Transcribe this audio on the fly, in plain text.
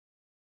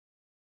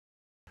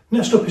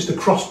Next up is the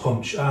cross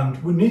punch,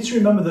 and we need to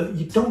remember that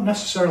you don't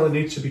necessarily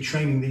need to be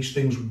training these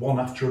things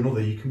one after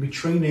another. You can be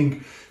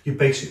training your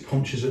basic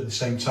punches at the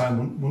same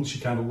time once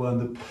you kind of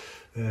learn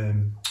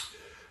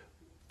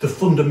the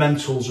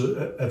fundamentals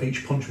of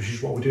each punch, which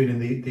is what we're doing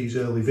in these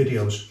early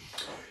videos.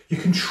 You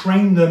can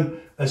train them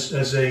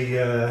as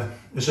a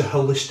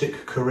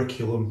holistic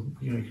curriculum.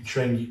 You know, you can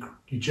train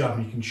your jab,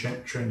 and you can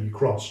train your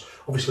cross.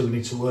 Obviously, we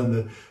need to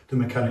learn the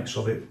mechanics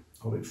of it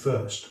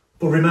first.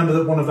 But remember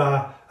that one of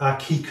our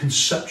key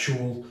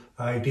conceptual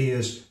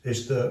ideas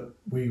is that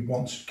we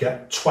want to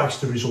get twice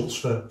the results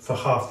for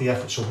half the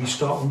effort. So we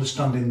start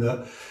understanding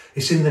that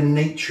it's in the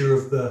nature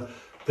of the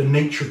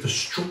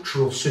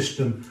structural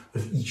system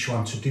of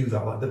Yiquan to do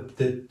that. Like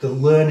the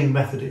learning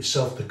method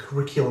itself, the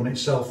curriculum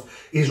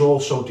itself, is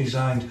also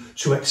designed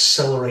to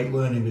accelerate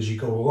learning as you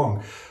go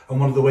along. And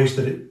one of the ways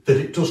that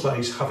it does that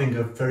is having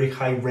a very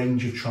high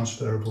range of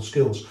transferable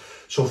skills.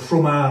 So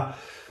from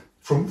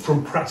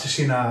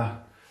practicing our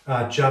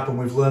jab, and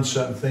we've learned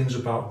certain things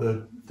about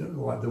the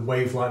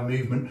wave-like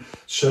movement,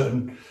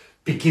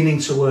 beginning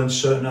to learn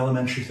certain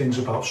elementary things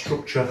about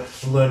structure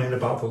and learning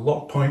about the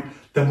lock point,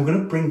 then we're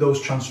going to bring those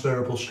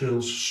transferable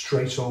skills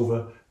straight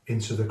over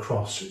into the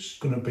cross. It's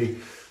going to be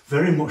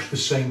very much the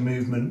same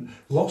movement,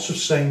 lots of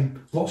the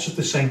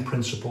same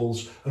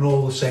principles, and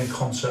all the same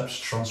concepts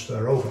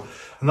transfer over.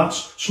 And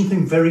that's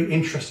something very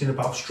interesting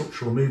about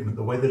structural movement,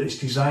 the way that it's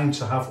designed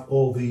to have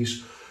all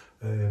these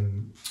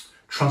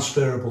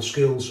transferable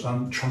skills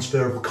and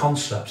transferable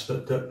concepts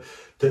that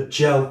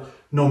gel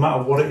no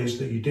matter what it is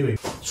that you're doing.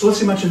 So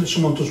let's imagine that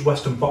someone does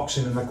Western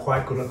boxing and they're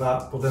quite good at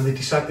that, but then they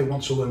decide they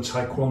want to learn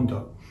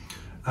Taekwondo.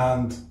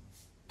 And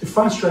they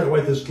find straight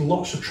away there's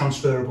lots of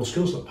transferable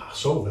skills that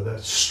pass over. They're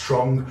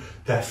strong,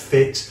 they're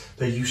fit,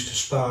 they're used to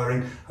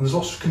sparring, and there's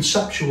lots of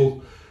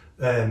conceptual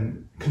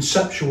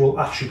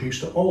attributes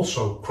that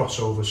also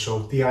cross over.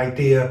 So the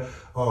idea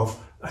of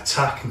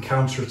attack and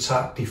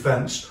counter-attack,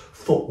 defence,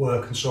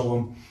 footwork and so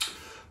on.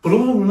 But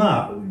other than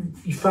that,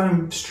 you're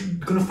going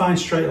to find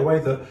straight away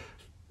that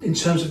in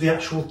terms of the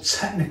actual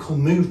technical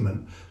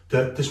movement,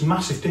 that there's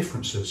massive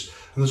differences.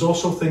 And there's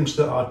also things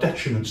that are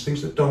detriments,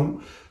 things that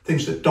don't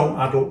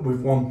add up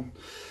with one,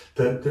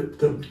 that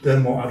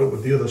then won't add up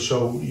with the other.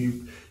 So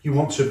you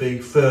want to be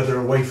further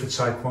away for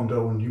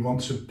Taekwondo, and you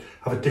want to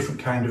have a different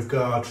kind of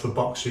guard for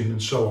boxing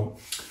and so on.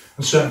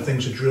 And certain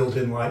things are drilled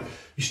in, like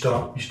you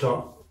start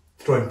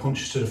throwing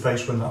punches to the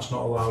face when that's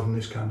not allowed, and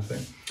this kind of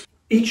thing.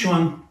 Each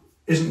one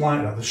isn't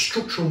like that. The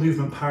structural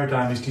movement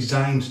paradigm is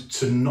designed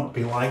to not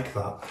be like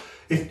that.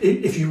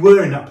 If you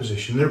were in that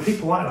position, there are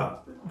people like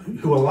that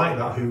who are like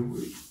that,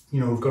 who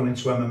have gone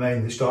into MMA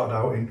and they started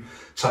out in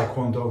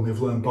Taekwondo and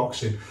they've learned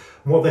boxing.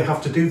 And what they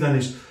have to do then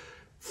is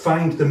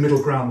find the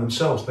middle ground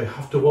themselves. They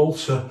have to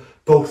alter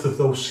both of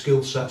those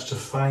skill sets to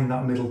find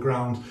that middle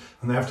ground,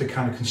 and they have to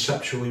kind of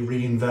conceptually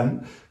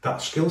reinvent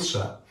that skill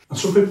set. And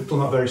some people have done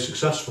that very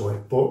successfully,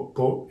 but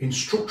in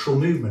structural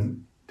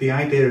movement, the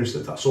idea is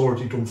that that's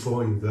already done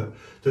for you,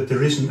 that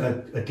there isn't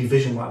a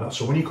division like that.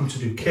 So when you come to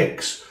do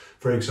kicks,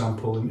 for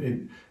example,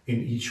 in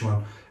each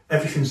one,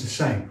 everything's the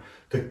same.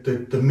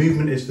 The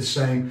movement is the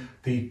same,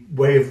 the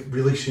way of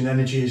releasing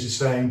energy is the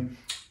same,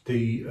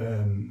 the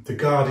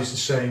guard is the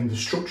same, the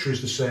structure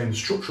is the same, the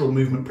structural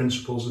movement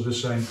principles are the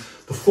same,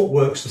 the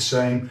footwork's the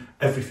same,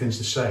 everything's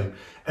the same.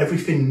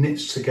 Everything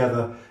knits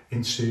together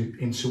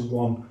into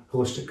one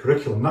holistic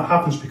curriculum. That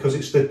happens because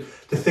it's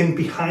the thing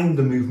behind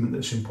the movement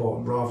that's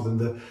important rather than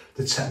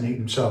the technique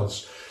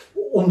themselves.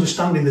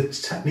 Understanding the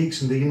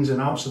techniques and the ins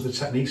and outs of the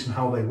techniques and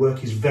how they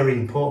work is very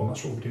important.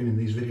 That's what we're doing in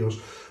these videos.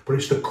 But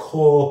it's the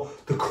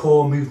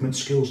core movement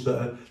skills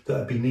that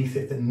are beneath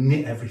it that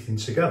knit everything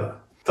together.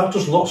 That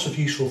does lots of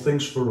useful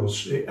things for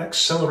us. It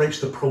accelerates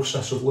the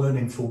process of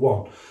learning, for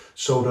one,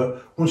 so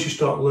that once you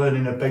start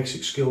learning a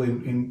basic skill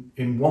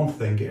in one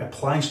thing, it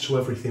applies to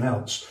everything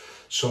else.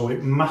 So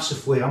it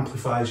massively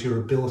amplifies your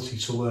ability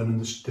to learn and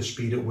the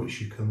speed at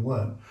which you can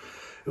learn.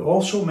 It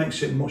also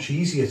makes it much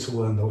easier to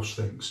learn those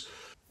things.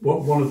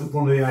 One of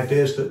the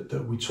ideas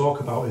that we talk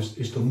about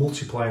is the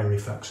multiplier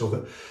effect.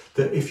 So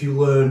that if you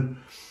learn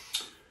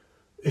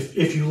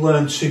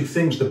two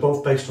things, they're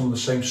both based on the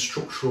same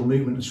structural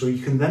movement, and so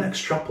you can then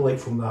extrapolate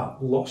from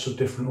that lots of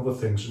different other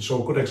things. And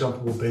so a good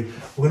example would be,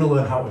 we're going to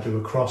learn how to do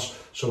a cross.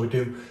 So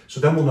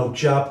then we'll know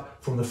jab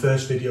from the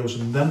first videos,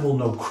 and then we'll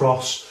know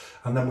cross,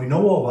 and then we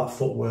know all that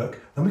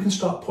footwork. Then we can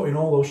start putting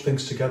all those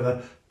things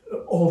together.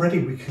 Already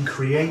we can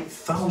create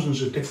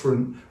thousands of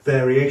different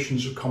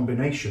variations of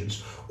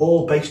combinations,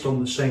 all based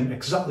on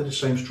exactly the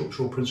same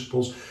structural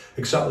principles,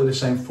 exactly the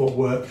same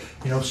footwork.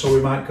 So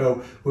we might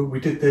go, we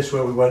did this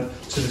where we went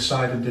to the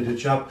side and did a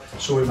jab.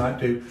 So we might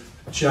do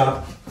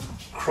jab,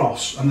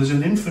 cross, and there's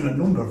an infinite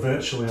number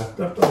virtually.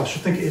 I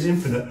should think it is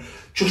infinite,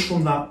 just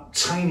from that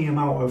tiny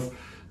amount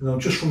of,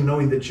 just from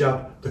knowing the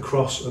jab, the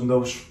cross, and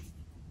those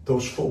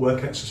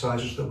footwork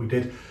exercises that we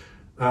did,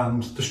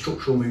 and the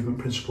structural movement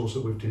principles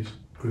that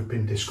we've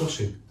been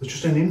discussing. There's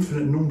just an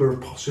infinite number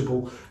of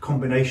possible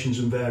combinations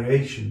and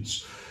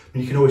variations. I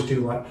mean, you can always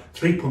do like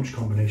 3-punch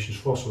combinations,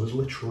 4, so there's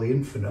literally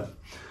infinite.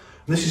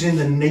 And this is in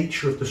the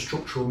nature of the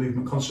structural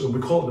movement concept. We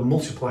call it the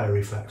multiplier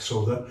effect,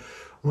 so that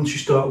once you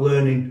start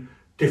learning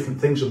different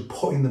things and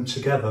putting them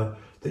together,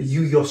 that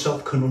you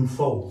yourself can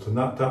unfold, and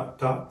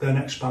that then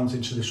expands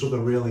into this other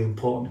really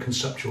important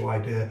conceptual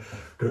idea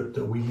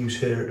that we use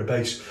here at the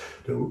base,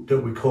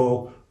 that we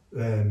call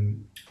the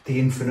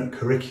infinite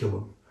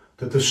curriculum.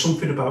 That there's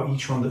something about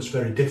each one that's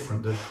very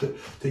different,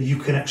 that you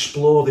can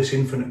explore this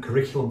infinite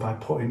curriculum by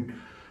putting,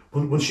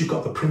 once you've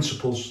got the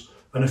principles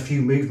and a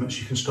few movements,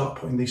 you can start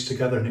putting these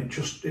together, and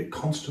it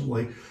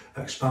constantly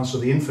expands. So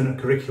the infinite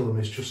curriculum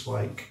is just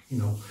like, you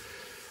know,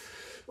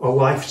 a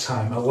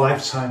lifetime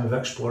of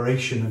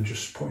exploration and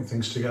just putting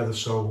things together.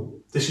 So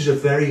this is a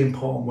very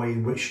important way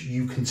in which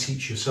you can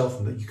teach yourself,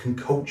 and that you can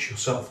coach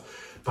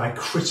yourself by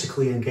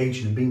critically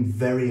engaging and being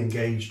very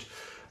engaged.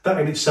 That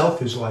in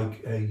itself is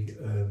like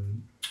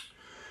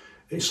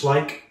it's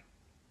like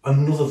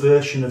another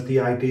version of the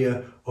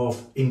idea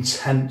of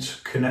intent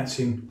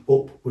connecting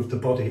up with the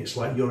body. It's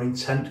like your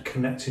intent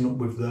connecting up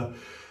with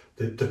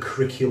the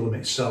curriculum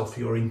itself,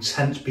 your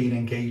intent being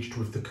engaged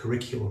with the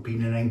curriculum,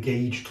 being an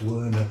engaged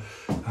learner,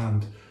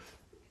 and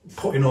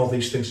putting all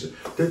these things.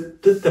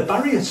 The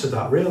barrier to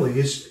that really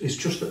is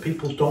just that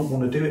people don't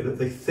want to do it, that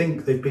they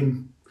think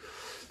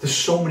there's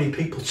so many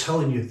people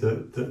telling you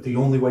that the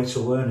only way to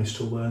learn is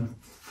to learn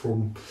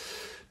from,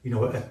 you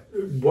know,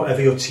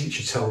 whatever your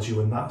teacher tells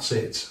you, and that's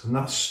it. And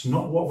that's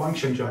not what Wang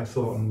Shengjai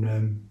thought.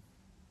 And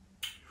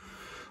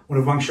one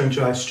of Wang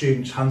Shengjai's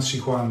students,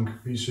 Yiquan,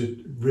 who's a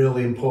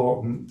really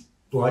important,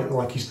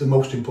 like he's the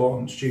most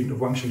important student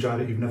of Wang Shengjai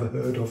that you've never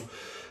heard of.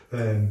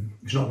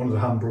 He's not one of the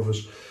Han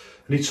brothers.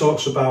 And he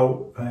talks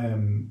about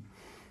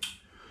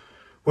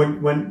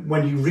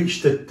when you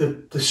reach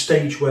the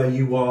stage where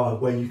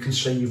you can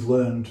say you've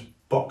learned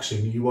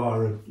boxing, you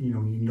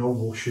know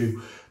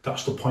wushu.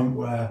 That's the point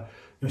where,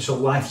 you know, it's a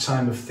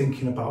lifetime of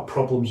thinking about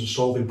problems and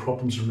solving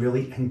problems and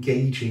really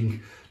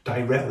engaging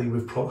directly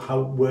with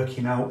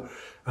working out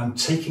and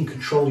taking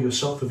control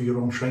yourself of your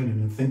own training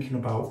and thinking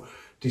about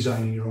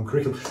designing your own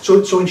curriculum.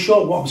 So in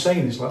short, what I'm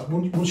saying is, like,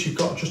 once you've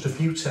got just a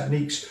few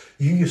techniques,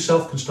 you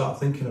yourself can start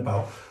thinking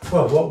about,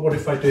 well, what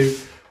if I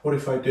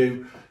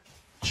do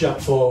jab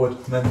forward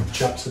and then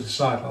jab to the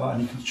side like that,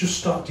 and you can just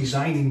start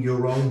designing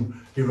your own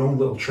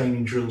little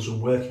training drills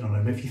and working on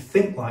them. If you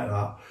think like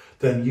that,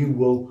 then you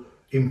will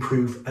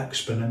improve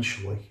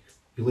exponentially.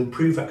 You'll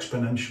improve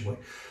exponentially.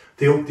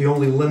 The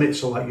only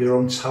limits are like your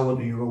own talent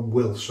and your own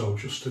will. So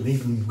just an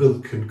even will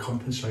can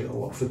compensate a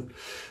lot for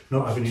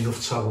not having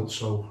enough talent.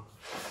 So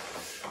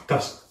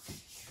that's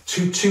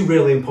two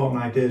really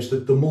important ideas: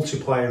 that the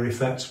multiplier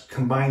effect,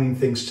 combining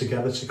things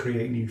together to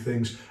create new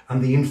things,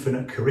 and the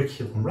infinite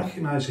curriculum,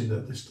 recognizing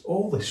that there's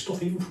all this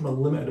stuff, even from a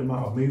limited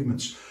amount of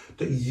movements,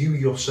 that you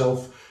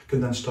yourself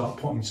can then start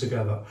putting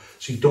together.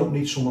 So you don't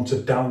need someone to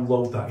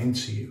download that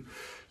into you.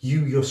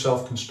 You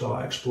yourself can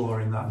start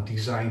exploring that and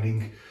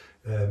designing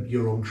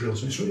your own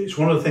drills. And it's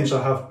one of the things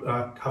I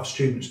have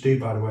students do,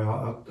 by the way.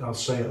 I'll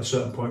say at a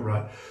certain point,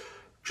 right,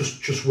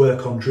 just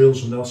work on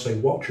drills, and they'll say,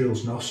 what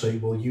drills? And I'll say,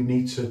 well, you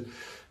need to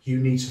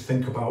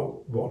think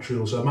about what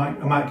drills. I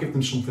might give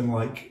them something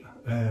like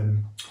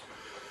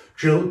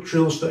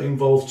drills that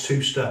involve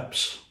 2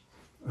 steps,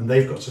 and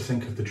they've got to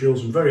think of the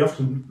drills. And very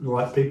often,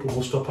 like, people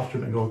will stop after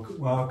it and go,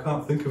 well, I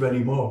can't think of any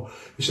more.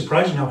 It's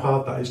surprising how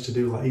hard that is to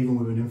do, like, even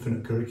with an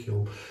infinite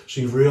curriculum.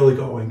 So you've really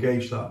got to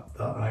engage that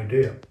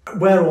idea.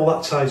 Where all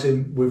that ties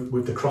in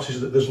with the crosses,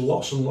 that there's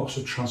lots and lots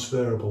of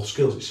transferable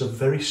skills. It's a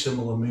very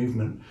similar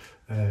movement.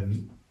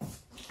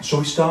 So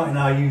we start in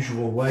our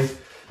usual way.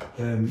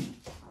 1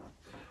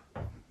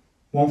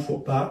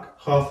 foot back,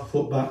 half a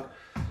foot back,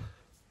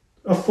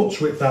 a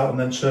foot's width out, and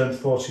then turn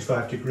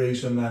 45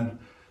 degrees, and then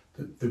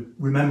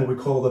remember, we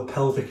call the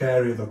pelvic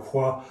area the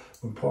qua.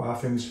 We put our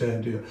fingers here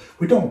and do that.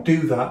 We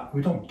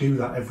don't do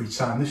that every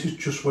time. This is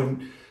just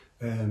when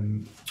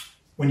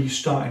you're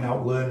starting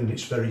out learning,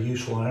 it's very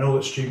useful. And I know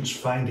that students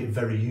find it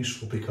very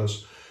useful,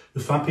 because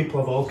you find people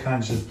have all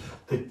kinds of,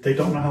 they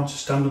don't know how to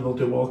stand, and they'll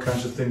do all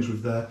kinds of things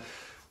with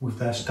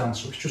their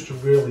stance. So it's just a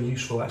really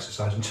useful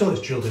exercise until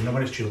it's drilled in. And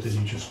when it's drilled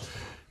in,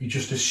 you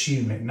just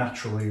assume it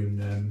naturally.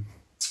 And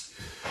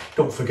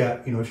don't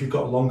forget, you know, if you've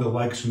got longer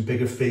legs and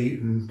bigger feet,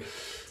 and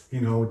you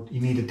know, you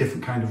need a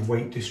different kind of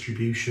weight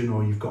distribution,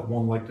 or you've got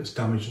one leg that's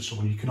damaged or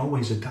something, you can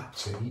always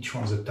adapt it. Each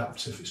one's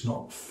adaptive. It's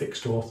not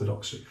fixed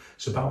orthodoxy.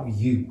 It's about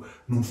you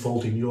and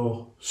unfolding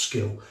your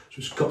skill. So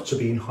it's got to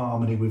be in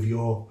harmony with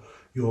your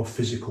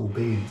physical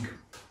being.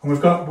 And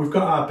we've got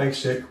our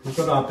basic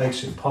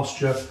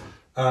posture,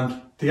 and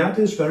the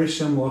idea is very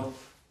similar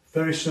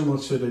to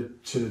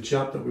the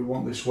jab, that we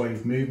want this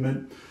wave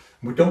movement.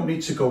 And we don't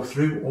need to go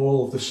through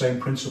all of the same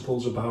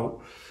principles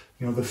about,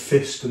 you know, the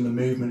fist and the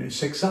movement.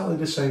 It's exactly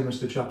the same as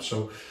the jab.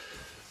 So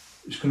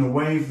it's going to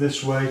wave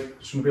this way.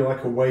 It's going to be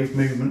like a wave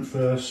movement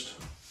first.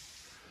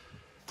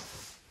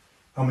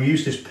 And we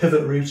use this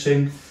pivot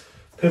routing.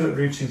 Pivot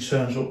routing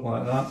turns up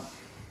like that,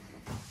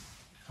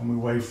 and we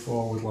wave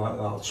forward like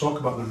that. I'll talk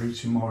about the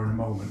routing more in a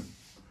moment.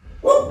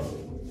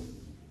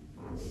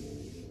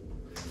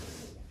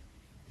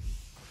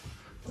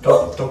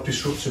 dog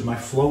disrupted my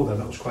flow then.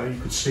 That was quite, you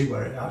could see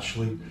where it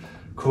actually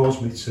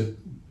caused me to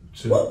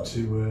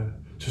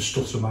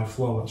stutter my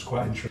flow. That's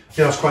quite interesting.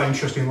 Yeah, that's quite an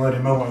interesting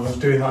learning moment. I was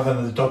doing that,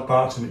 then the dog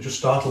barked and it just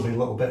startled me a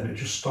little bit, and it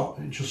just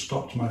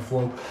stopped my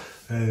flow.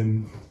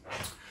 And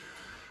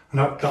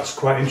that's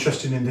quite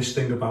interesting in this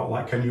thing about,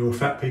 like, can you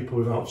affect people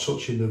without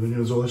touching them? And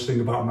there's all this thing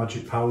about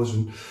magic powers.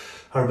 And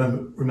I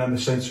remember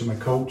saying to my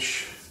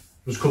coach,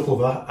 there was a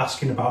couple of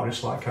asking about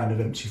this, like, kind of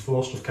empty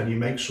floor stuff. Can you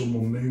make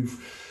someone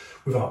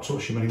move without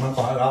touching them? And he went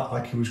like that,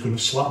 like he was going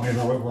to slap me, and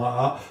I went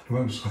like that. And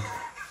I went,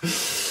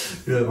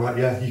 yeah, like,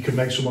 yeah, you can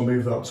make someone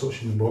move without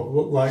touching them, but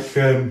like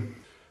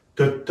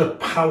the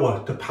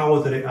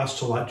power that it has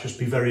to, like, just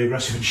be very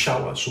aggressive and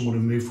shout at someone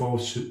and move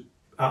forward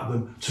at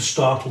them to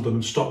startle them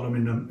and stop them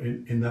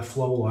in their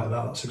flow like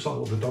that. That's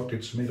exactly what the dog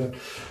did to me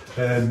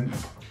then.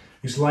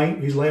 He's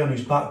lay on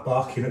his back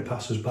barking at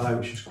passers-by,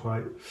 which is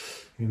quite,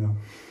 you know,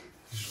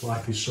 his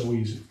life is so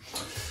easy.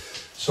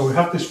 So we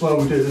have this flow,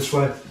 we do it this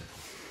way.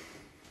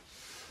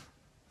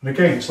 And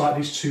again, it's like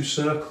these two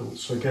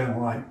circles. So again,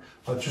 like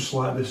just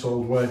like this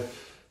old way.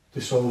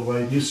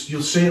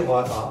 You'll see it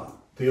like that.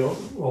 A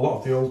lot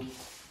of the old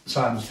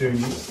times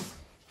doing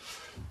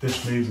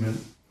this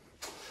movement.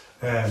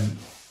 And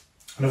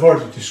I've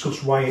already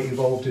discussed why it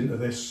evolved into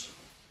this.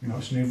 You know,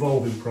 it's an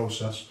evolving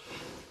process.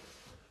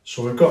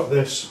 So we've got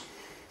this.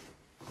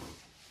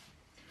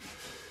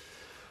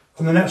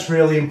 And the next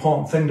really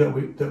important thing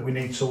that we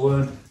need to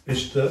learn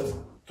is that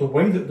the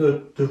way that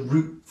the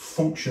root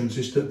functions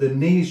is that the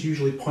knee is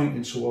usually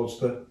pointing towards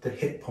the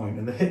hip point,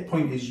 and the hip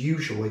point is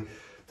usually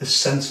the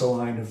centre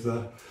line of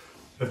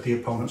the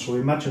opponent. So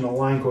imagine a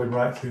line going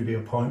right through the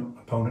opponent.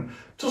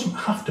 It doesn't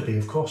have to be,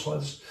 of course. Like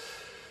this.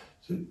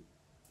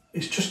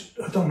 It's just,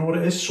 I don't know what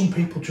it is. Some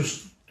people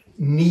just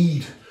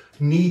need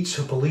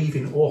to believe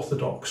in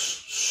orthodox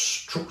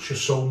structure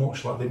so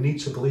much, like they need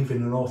to believe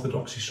in an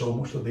orthodoxy so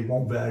much that they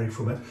won't vary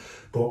from it.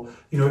 But,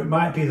 you know, it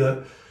might be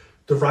that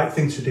the right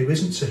thing to do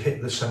isn't to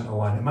hit the centre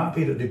line. It might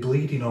be that they're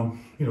bleeding on,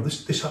 you know,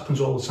 this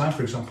happens all the time,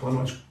 for example. I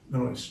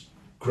know it's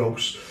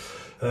gross.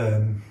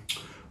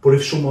 But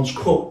if someone's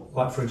cut,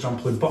 like for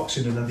example in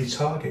boxing, and then they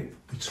target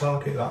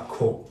that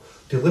cut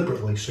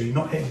deliberately, so you're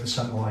not hitting the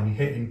centre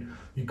line,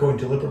 you're going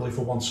deliberately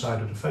for one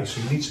side of the face,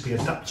 so you need to be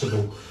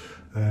adaptable.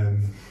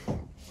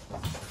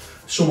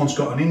 Someone's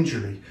got an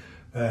injury,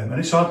 and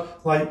it's hard,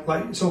 like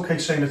it's okay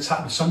saying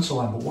attack the centre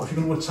line, but what if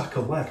you're going to attack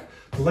a leg?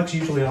 The legs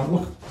usually aren't,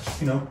 look,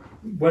 you know,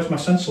 where's my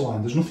centre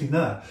line? There's nothing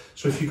there.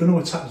 So if you're going to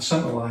attack the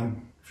centre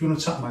line, if you're going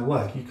to attack my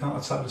leg, you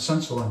can't attack the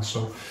centre line.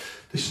 So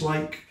this,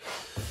 like,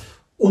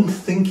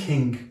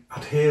 unthinking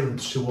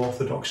adherence to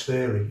orthodox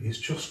theory is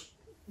just,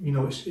 you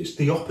know, it's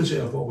the opposite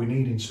of what we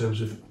need in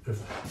terms of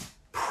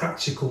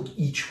practical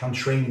Yiquan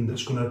training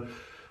that's going to,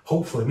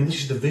 hopefully, I mean,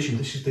 this is the vision,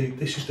 this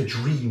is the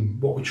dream.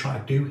 What we try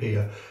to do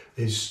here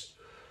is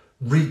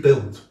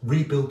rebuild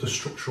the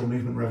structural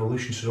movement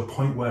revolution to a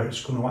point where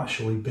it's going to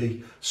actually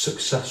be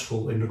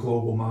successful in the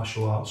global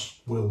martial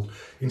arts world,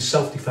 in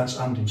self-defense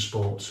and in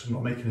sports. I'm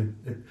not making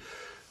it,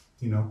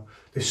 you know,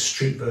 this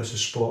street versus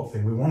sport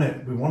thing. We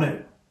want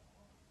it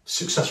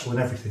successful in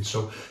everything.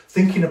 So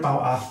thinking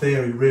about our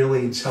theory really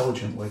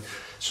intelligently.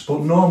 So,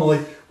 but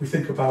normally we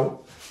think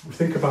about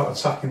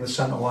attacking the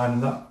centre line,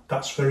 and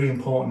that's very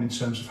important in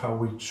terms of how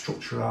we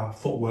structure our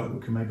footwork. We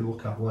can maybe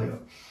look at later.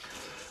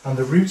 And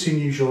the routine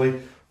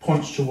usually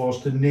points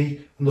towards the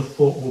knee, and the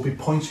foot will be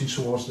pointing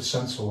towards the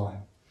centre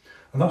line.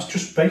 And that's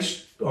just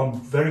based on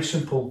very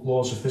simple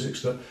laws of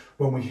physics, that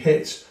when we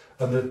hit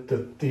and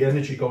the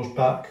energy goes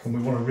back and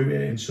we want to root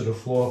it into the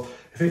floor,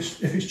 if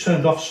it's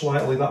turned off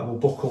slightly, that will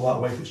buckle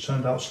that way. If it's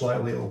turned out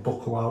slightly, it'll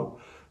buckle out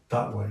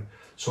that way.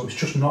 So it's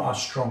just not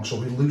as strong, so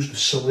we lose the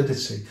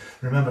solidity.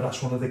 And remember,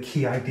 that's one of the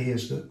key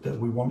ideas that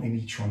we want in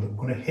each one, that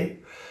we're going to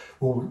hit.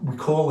 Well, we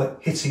call it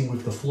hitting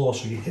with the floor.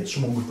 So you hit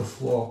someone with the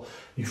floor,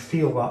 you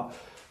feel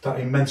that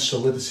immense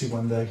solidity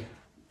when they,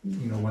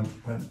 you know,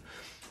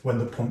 when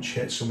the punch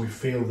hits, and we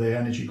feel the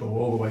energy go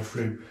all the way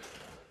through.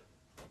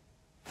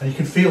 And you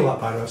can feel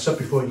that, by the way. I said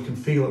before, you can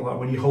feel it, like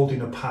when you're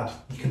holding a pad,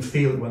 you can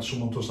feel it when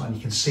someone does that, and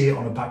you can see it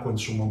on a back when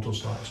someone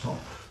does that. It's not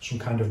some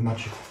kind of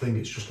magical thing,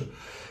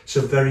 it's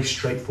a very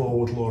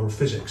straightforward law of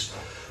physics.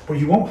 But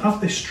you won't have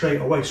this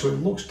straight away, so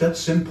it looks dead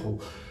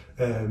simple.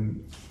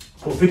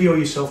 But video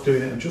yourself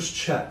doing it and just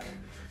check.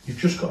 You've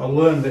just got to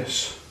learn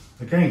this.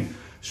 Again,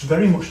 it's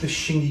very much this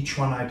Xing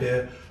Yiquan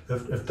idea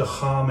of the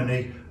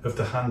harmony of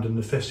the hand and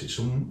the fist.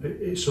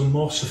 It's a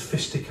more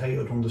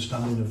sophisticated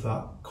understanding of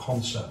that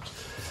concept.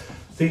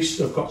 These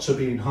have got to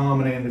be in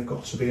harmony, and they've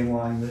got to be in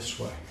line this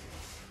way.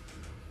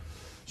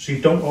 So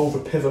you don't over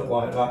pivot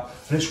like that.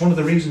 And it's one of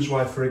the reasons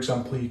why, for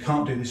example, you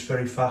can't do this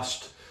very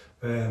fast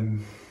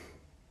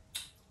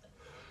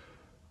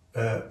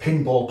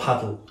pinball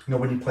paddle. You know,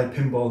 when you play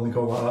pinball and they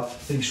go like that,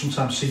 then you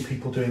sometimes see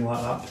people doing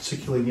like that,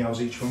 particularly in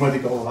Yiquan, where they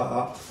go like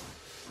that.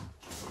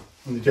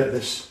 And they get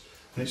this.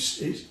 And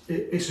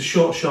it's a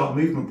short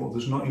movement, but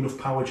there's not enough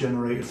power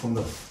generated from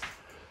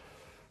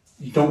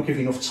you don't give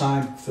enough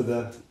time for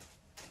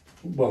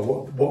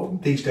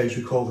what these days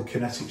we call the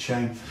kinetic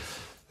chain.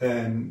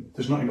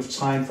 there's not enough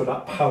time for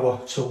that power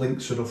to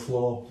link to the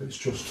floor. It's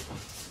just,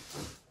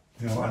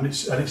 you know, and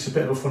it's a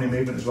bit of a funny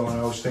movement as well. And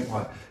I always think,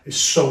 like, it's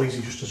so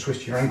easy just to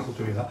twist your ankle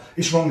doing that.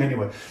 It's wrong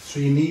anyway. So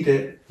you need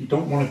it. You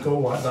don't want to go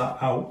like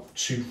that out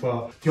too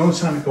far. The only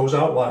time it goes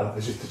out like that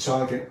is if the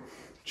target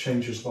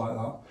changes like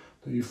that.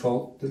 That you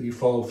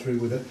follow through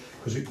with it,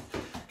 because it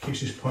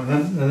keeps this point.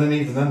 And then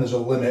even then there's a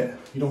limit.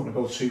 You don't want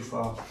to go too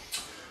far.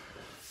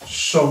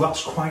 So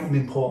that's quite an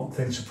important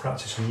thing to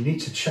practice, and you need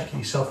to check it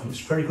yourself. And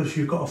it's very good if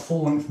you've got a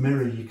full length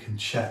mirror. You can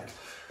check.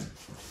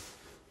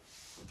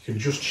 You can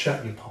just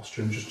check your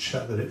posture and just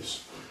check that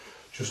it's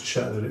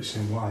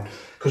in line.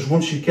 Because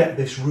once you get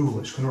this rule,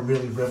 it's going to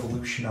really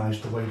revolutionise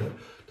the way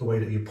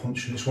that you're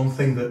punching. It's one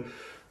thing that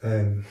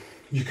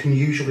you can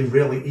usually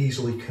really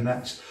easily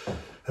correct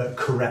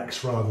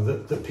rather,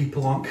 that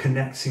people aren't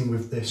connecting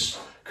with this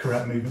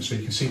correct movement. So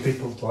you can see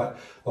people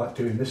like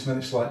doing this, and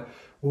then it's like,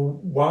 well,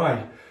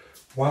 why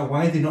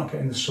are they not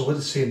getting the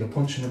solidity in the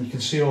punching? And you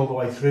can see all the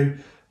way through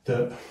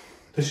that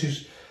this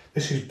is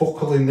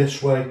buckling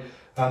this way,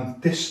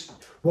 and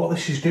what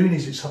this is doing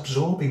is it's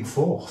absorbing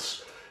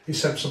force.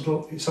 It's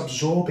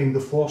absorbing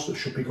the force that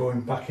should be going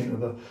back into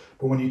the.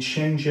 But when you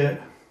change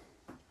it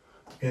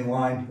in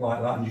line like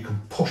that, and you can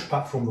push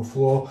back from the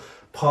floor,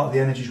 part of the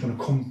energy is going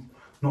to come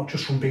not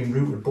just from being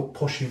rooted, but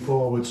pushing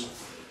forwards.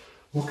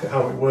 Look at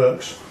how it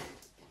works.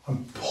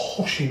 I'm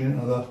pushing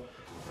into the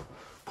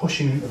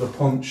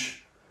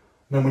punch.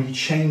 And then when you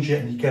change it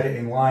and you get it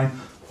in line,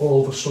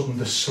 all of a sudden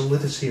the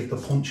solidity of the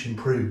punch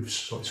improves.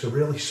 So it's a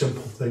really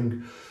simple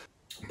thing,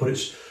 but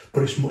it's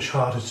much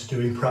harder to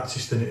do in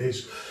practice than it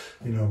is.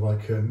 You know,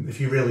 like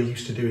if you're really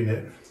used to doing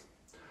it.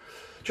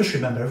 Just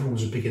remember, everyone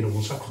was a beginner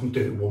once. I couldn't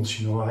do it once,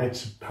 you know. I had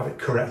to have it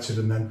corrected,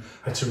 and then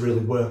I had to really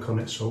work on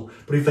it. So,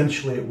 but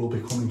eventually, it will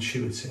become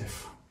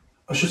intuitive.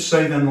 I should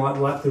say then,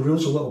 like the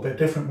rule's a little bit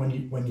different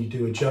when you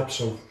do a jab.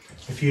 So,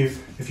 if you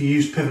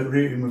use pivot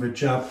rooting with a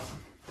jab,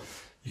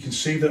 you can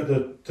see that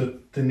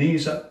the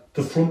knee's at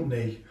the front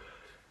knee,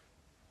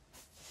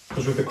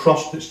 because with the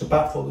cross, it's the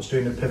back foot that's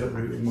doing the pivot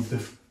rooting.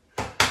 With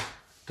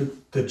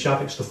the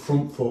jab, it's the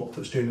front foot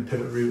that's doing the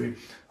pivot rooting,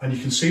 and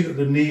you can see that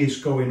the knee is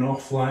going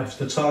off. Like if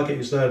the target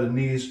is there, the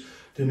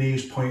knee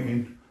is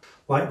pointing.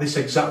 Like this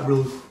exact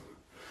rule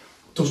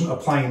doesn't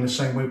apply in the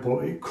same way,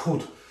 but it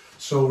could.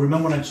 So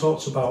remember when I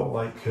talked about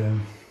like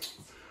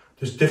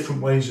there's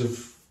different ways of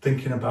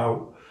thinking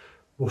about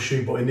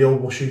wushu, but in the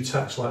old wushu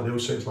text, like they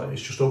always say,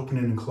 it's just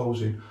opening and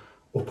closing,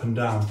 up and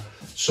down.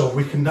 So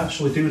we can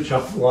actually do a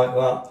jab like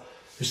that.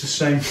 It's the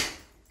same.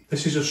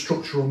 This is a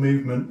structural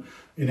movement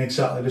in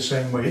exactly the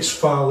same way. It's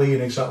Farley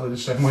in exactly the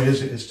same way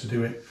as it is to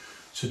do it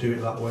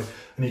that way.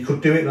 And you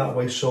could do it that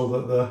way so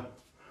that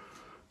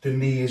the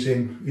knee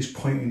is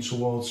pointing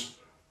towards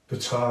the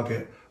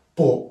target,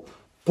 but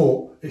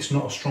it's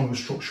not a stronger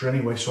structure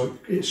anyway. So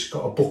it's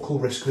got a buckle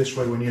risk this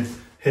way. When you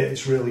hit,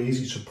 it's really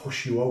easy to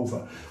push you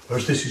over.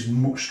 Whereas this is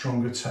much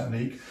stronger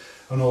technique,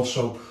 and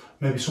also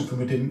maybe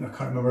something I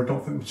can't remember. I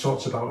don't think we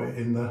talked about it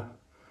in the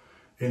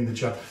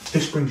jab.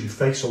 This brings your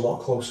face a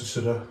lot closer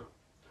to the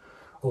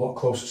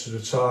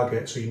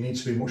target, so you need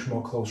to be much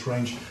more close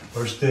range,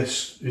 whereas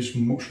this is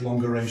much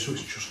longer range, so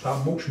it's just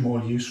that much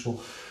more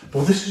useful.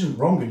 But this isn't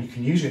wrong, and you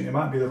can use it. It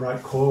might be the right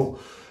call,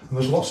 and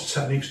there's lots of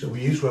techniques that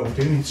we use where we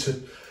do need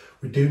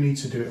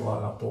to do it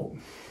like that. But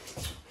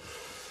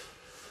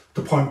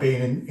the point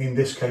being, in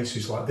this case,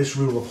 is like this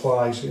rule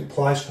applies. It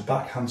applies to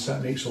backhand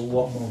techniques a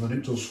lot more than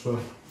it does for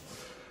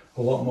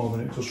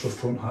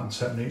front hand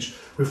techniques.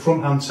 With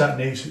front hand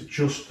techniques, it's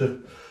just the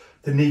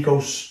knee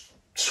goes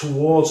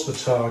towards the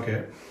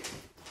target,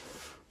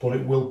 but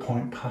it will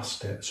point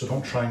past it. So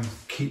don't try and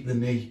keep the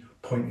knee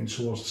pointing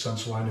towards the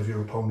centre line of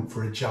your opponent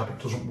for a jab. It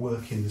doesn't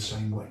work in the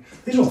same way.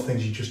 These are all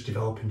things you just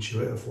develop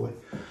intuitively.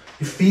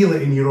 You feel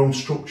it in your own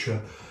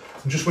structure,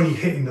 and just when you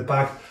hit in the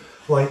bag,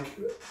 like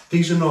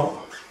these are not.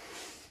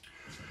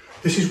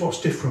 This is what's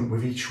different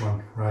with each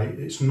one, right?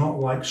 It's not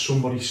like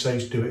somebody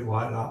says do it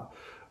like that,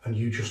 and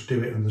you just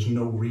do it, and there's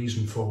no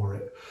reason for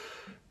it.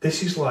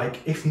 This is like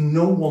if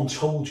no one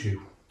told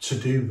you to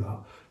do that,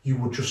 you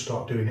would just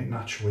start doing it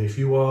naturally. If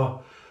you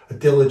are a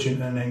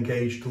diligent and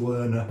engaged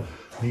learner,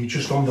 and you're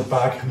just on the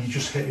bag and you're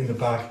just hitting the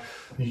bag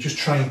and you're just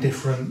trying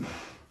different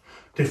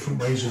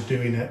ways of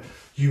doing it,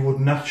 you would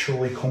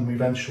naturally come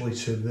eventually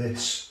to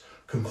this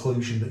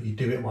conclusion that you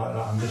do it like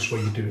that, and this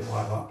way you do it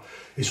like that.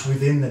 It's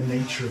within the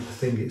nature of the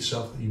thing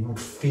itself that you would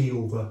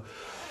feel the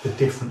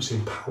difference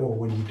in power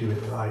when you do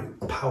it right,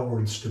 power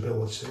and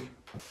stability.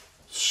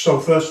 So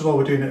first of all,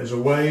 we're doing it as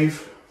a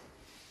wave.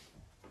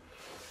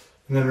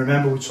 And then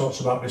remember, we talked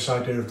about this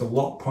idea of the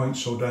lock point.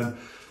 So then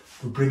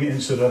we bring it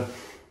into the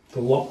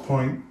lock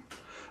point,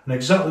 and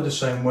exactly the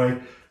same way,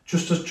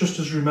 just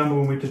as remember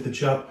when we did the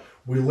jab,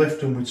 we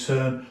lift and we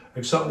turn.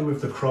 Exactly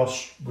with the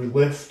cross, we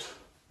lift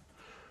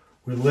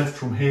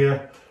from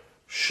here,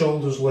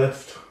 shoulders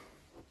lift.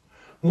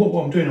 And look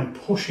what I'm doing, I'm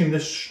pushing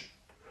this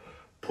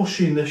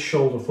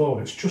shoulder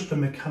forward. It's just a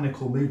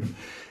mechanical movement.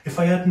 If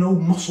I had no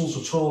muscles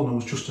at all and I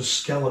was just a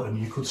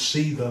skeleton, you could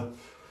see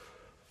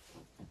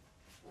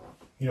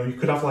You know, you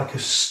could have like a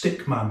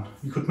stick man.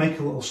 You could make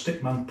a little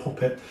stick man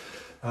puppet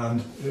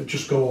and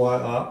just go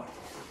like that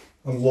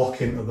and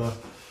lock into the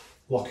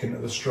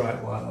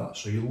strike like that.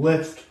 So you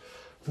lift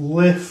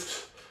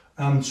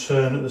and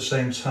turn at the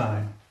same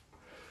time.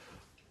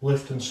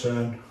 Lift and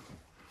turn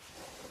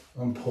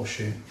and push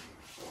in.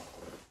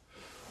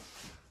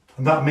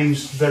 And that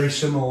means very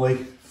similarly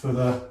for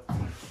the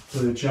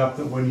jab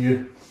that when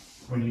you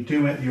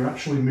do it, you're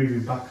actually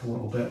moving back a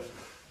little bit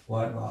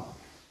like that.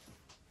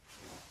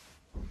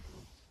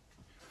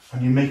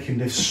 And you're making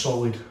this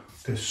solid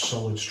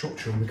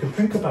structure. And we can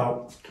think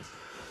about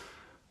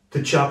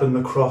the jab and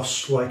the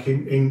cross like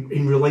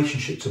in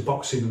relationship to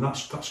boxing, and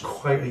that's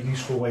quite a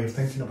useful way of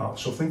thinking about it.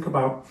 So think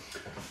about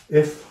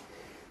if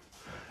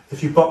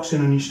you're boxing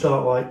and you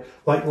start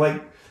like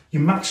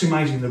you're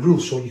maximising the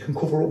rules, so you can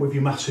cover up with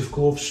your massive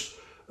gloves,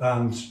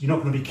 and you're not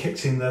going to be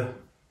kicked in the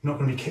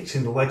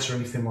legs or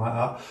anything like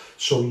that.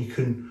 So you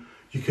can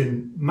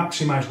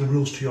maximise the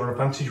rules to your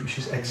advantage, which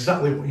is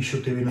exactly what you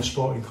should do in a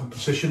sporting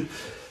competition.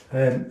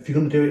 If you're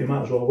going to do it, you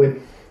might as well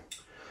win.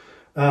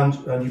 And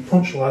you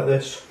punch like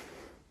this.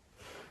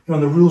 You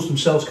know, and the rules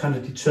themselves kind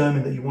of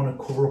determine that you want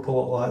to cover up a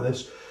lot like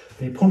this.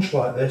 And you punch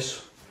like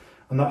this,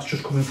 and that's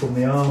just coming from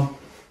the arm.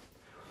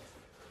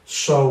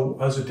 So,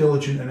 as a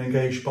diligent and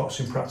engaged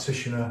boxing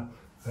practitioner,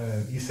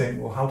 you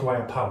think, well, how do I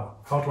add power?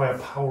 How do I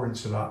add power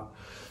into that?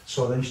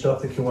 So then you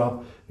start thinking,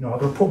 well, you know, I'm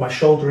going to put my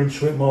shoulder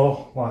into it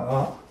more like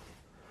that.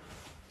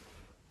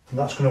 And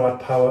that's going to add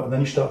power. And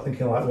then you start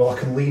thinking like, well, I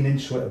can lean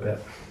into it a bit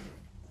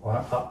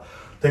like that.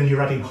 Then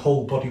you're adding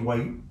whole body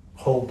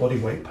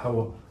weight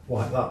power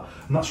like that.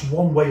 And that's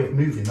one way of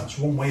moving. That's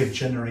one way of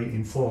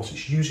generating force.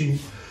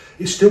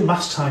 It's still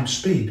mass times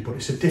speed, but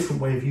it's a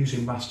different way of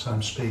using mass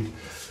times speed.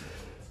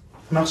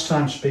 Mass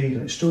times speed,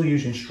 and it's still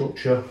using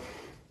structure.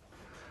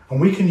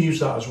 And we can use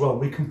that as well.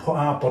 We can put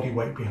our body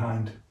weight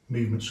behind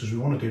movements because we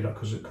want to do that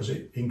because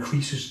it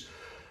increases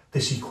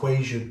this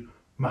equation,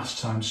 mass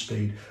times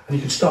speed. And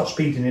you can start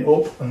speeding it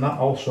up, and that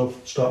also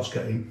starts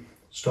getting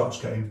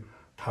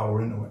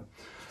power into it.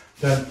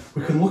 Then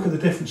we can look at the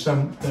difference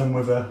then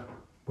with a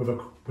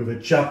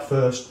jab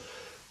first,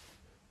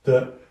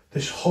 that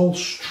this whole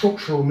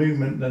structural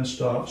movement then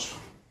starts.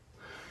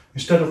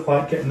 Instead of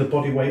like getting the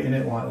body weight in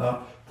it like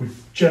that, we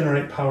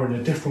generate power in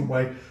a different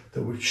way,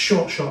 that with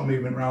short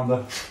movement around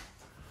the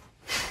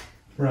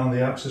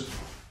axis.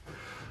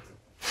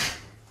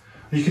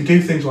 And you can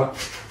do things like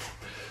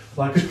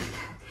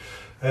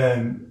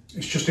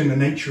it's just in the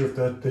nature of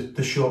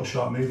the short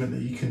movement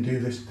that you can do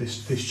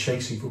this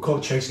chasing. We call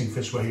it chasing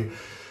fist, where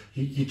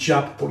you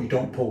jab but you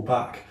don't pull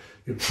back.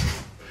 You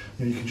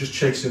can just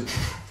chase it,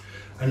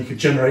 and you can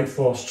generate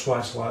force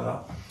twice like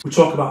that. We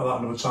talk about that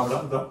another time.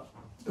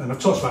 And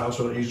I've talked about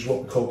also that uses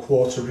what we call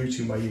quarter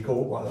routing, where you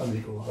go up like that and you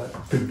go like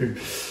that, boom, boom.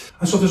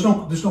 And so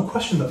there's no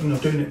question that, you know,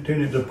 doing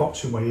it the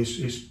boxing way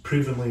is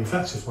provenly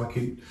effective. Well,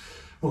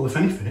 if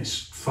anything,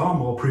 it's far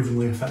more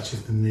provenly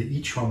effective than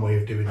the Yiquan way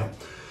of doing it.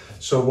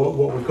 So what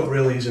we've got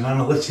really is an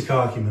analytic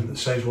argument that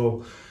says,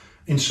 well,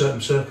 in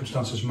certain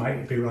circumstances, might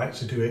it be right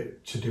to do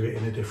it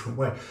in a different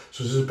way?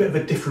 So there's a bit of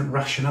a different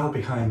rationale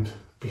behind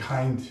the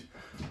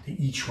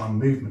Yiquan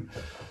movement.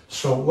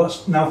 So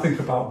let's now think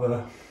about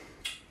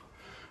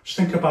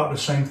the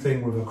same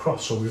thing with a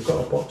cross. So we've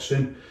got a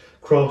boxing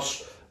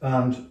cross,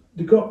 and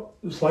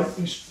it's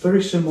this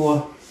very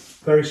similar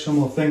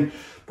thing,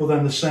 but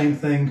then the same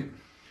thing,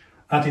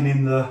 adding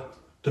in the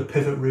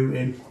pivot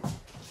routing,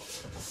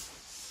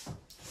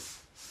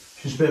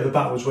 which is a bit of a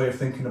backwards way of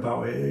thinking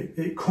about it.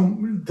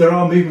 There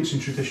are movements in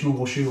traditional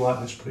wushu like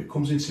this, but it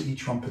comes into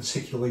each one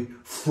particularly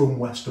from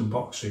Western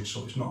boxing.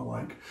 So it's not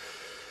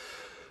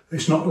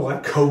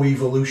like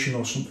co-evolution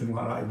or something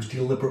like that. It was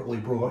deliberately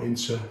brought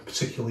into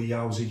particularly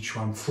Yao's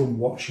Yiquan from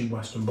watching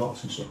Western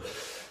boxing. So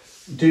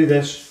do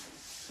this.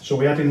 So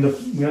we add in the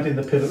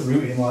pivot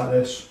routing like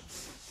this,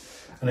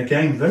 and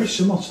again very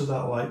similar to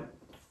that, like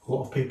a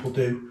lot of people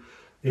do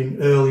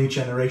in early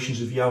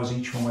generations of Yao's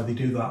Yiquan, where they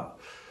do that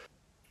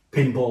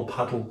pinball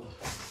paddle,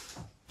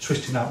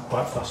 twisting out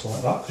quite fast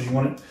like that because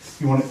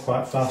you want it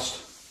quite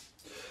fast.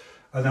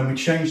 And then we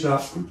change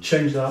that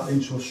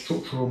into a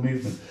structural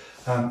movement.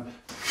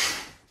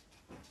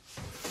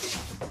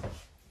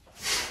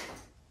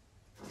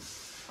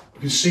 You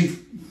can see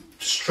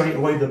straight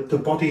away the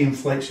body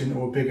inflates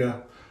into a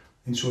bigger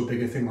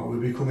thing, like we're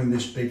becoming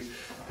this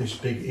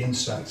big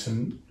insect.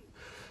 And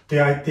the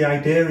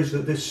idea is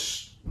that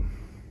this,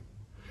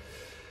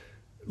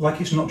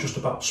 like, it's not just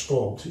about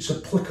sport, it's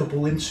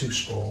applicable into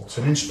sport.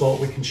 And in sport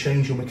we can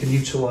change and we can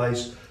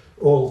utilise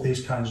all of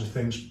these kinds of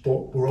things,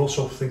 but we're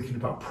also thinking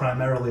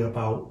primarily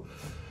about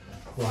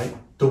like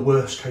the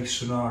worst case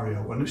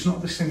scenario. And it's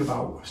not this thing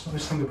about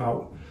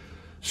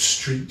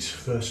street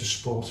versus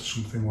sport or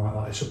something like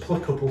that. It's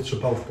applicable to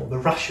both, but the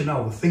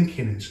rationale, the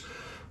thinking is,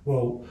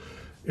 well,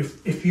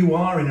 if you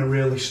are in a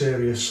really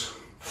serious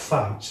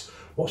fight,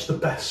 what's the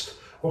best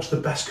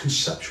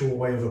conceptual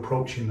way of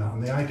approaching that?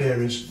 And the idea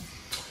is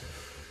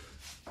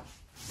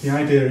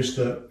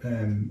that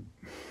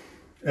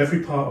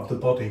every part of the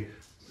body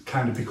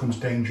kind of becomes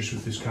dangerous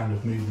with this kind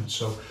of movement.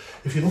 So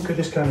if you look at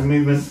this kind of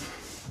movement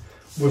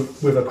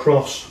with a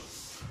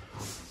cross,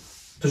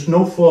 there's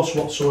no force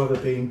whatsoever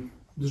being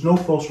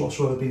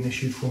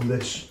issued from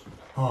this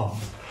arm,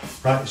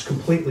 right? It's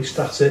completely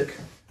static.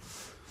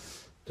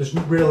 There's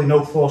really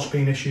no force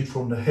being issued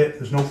from the hip.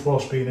 There's no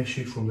force being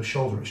issued from the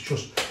shoulder. It's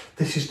just,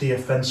 this is the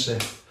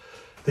offensive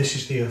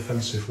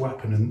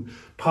weapon. And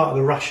part of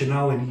the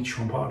rationale in each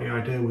one, part of the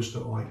idea was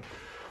that, like,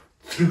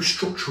 through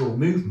structural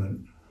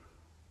movement,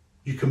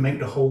 you can make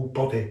the whole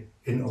body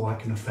into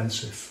like an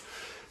offensive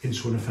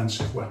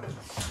weapon.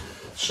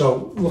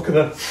 So look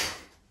at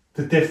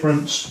the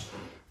difference.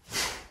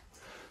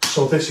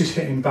 So this is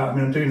hitting back. I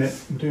mean, I'm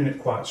doing it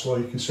quite slow.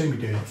 You can see me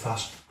doing it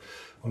fast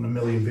on a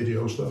million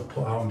videos that I've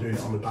put out. I'm doing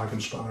it on the bag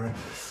and sparring.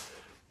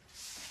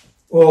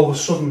 All of a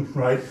sudden,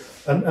 right,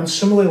 and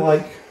similarly,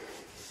 like,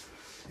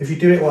 if you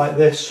do it like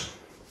this,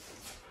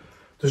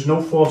 there's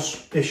no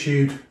force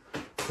issued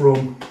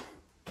from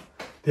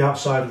the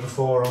outside of the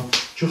forearm.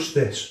 Just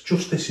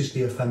this is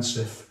the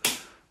offensive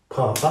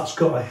part. That's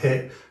got to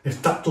hit.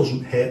 If that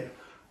doesn't hit,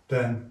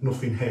 then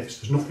nothing hits.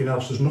 There's nothing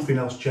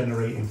else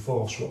generating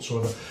force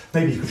whatsoever.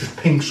 Maybe you could just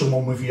ping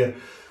someone with your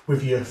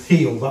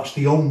heel. That's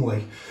the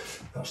only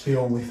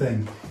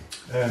thing.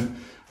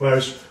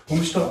 Whereas when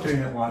we start doing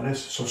it like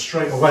this, so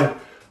straight away,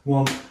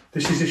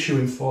 this is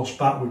issuing force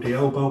back with the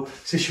elbow.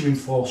 It's issuing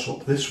force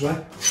up this way.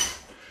 And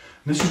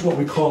this is what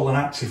we call an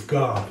active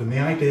guard. And the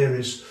idea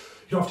is,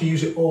 you don't have to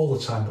use it all the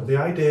time, but the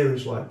idea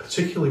is, like,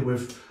 particularly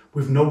with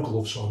no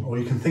gloves on, or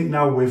you can think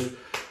now with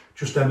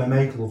just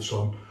MMA gloves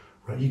on,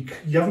 right?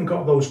 You haven't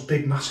got those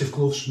big massive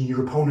gloves and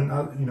your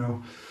opponent, you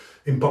know,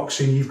 in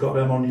boxing you've got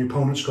them on, your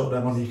opponent's got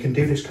them on. You can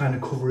do this kind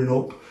of covering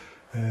up,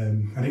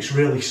 and it's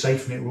really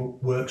safe and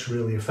it works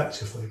really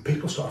effectively.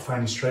 People start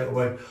finding straight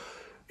away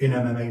in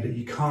MMA that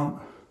you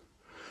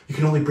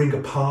can only bring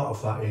a part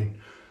of that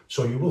in.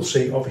 So you will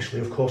see,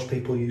 obviously, of course,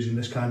 people using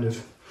this kind of,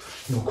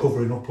 you know,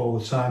 covering up all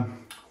the time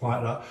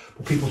like that,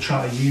 but people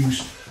try to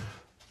use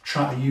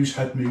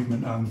head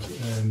movement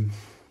and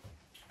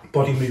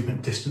body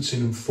movement,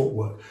 distancing and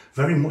footwork,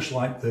 very much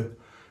like the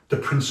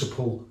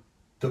principle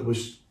that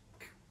was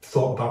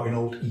thought about in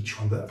old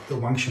Yiquan, that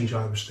Wang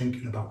Xiangjia was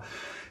thinking about.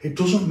 It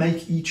doesn't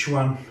make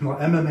Yiquan, like,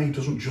 MMA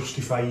doesn't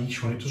justify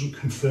Yiquan, it doesn't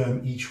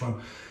confirm Yiquan.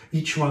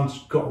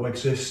 Yiquan's got to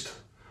exist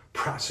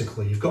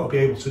practically. You've got to be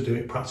able to do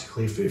it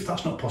practically. If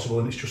that's not possible,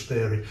 then it's just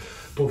theory.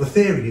 But the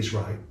theory is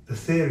right. The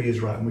theory is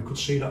right, and we could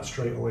see that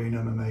straight away in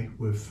MMA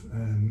with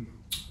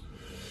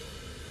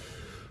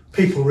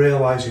people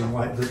realising,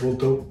 like, that,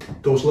 well,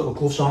 those little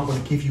gloves aren't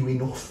going to give you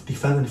enough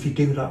defending. If you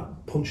do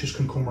that, punches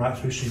can come right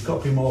through. So you've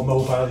got to be more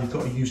mobile. You've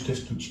got to use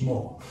distance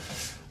more.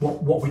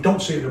 What we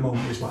don't see at the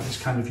moment is, like,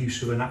 this kind of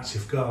use of an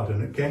active guard.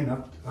 And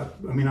again, I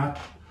mean, I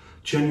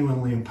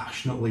genuinely and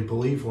passionately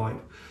believe, like,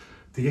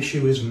 the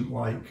issue isn't,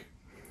 like,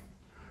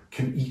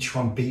 can each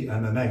one beat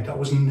MMA? That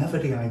was never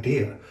the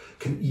idea.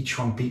 Can each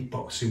one beat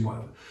boxing?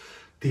 Whatever.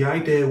 The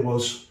idea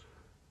was,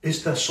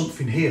 is there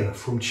something here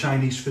from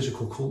Chinese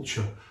physical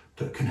culture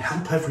that can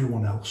help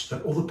everyone else,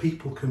 that other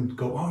people can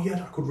go, oh yeah,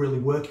 that could really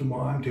work in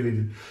what I'm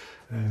doing?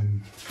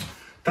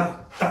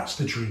 That's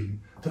the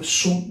dream.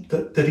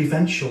 That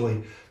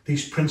eventually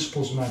these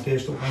principles and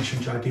ideas that Wang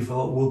Xiangjia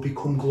developed will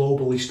become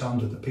globally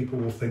standard, that people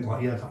will think,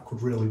 like, yeah, that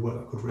could really work,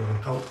 that could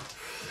really help.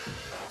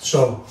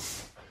 So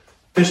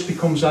this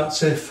becomes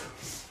active.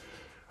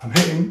 I'm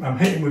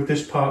hitting with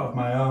this part of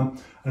my arm,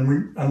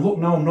 and look,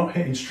 now I'm not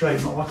hitting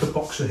straight, not like a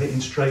boxer hitting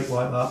straight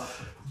like that.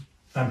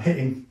 I'm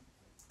hitting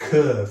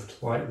curved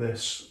like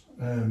this.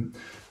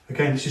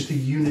 Again, this is the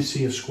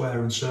unity of square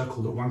and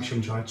circle that Wang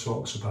Xiangjia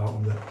talks about,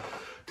 and that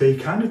he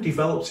kind of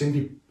developed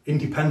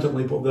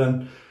independently, but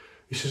then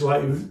he says,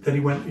 like, then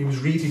he was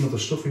reading other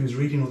stuff, he was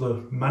reading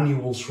other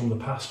manuals from the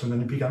past, and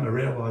then he began to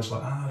realise,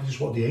 like, this is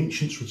what the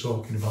ancients were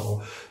talking about,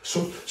 or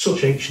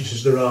such ancients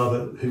as there are,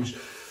 who's,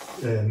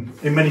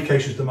 in many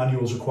cases the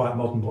manuals are quite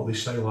modern, but they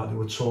say, like, they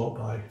were taught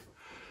by,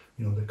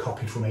 you know, they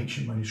copied from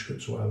ancient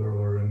manuscripts or whatever,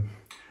 or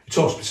he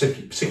talks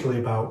particularly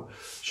about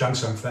Zhang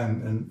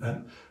Sangfeng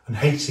and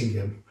hating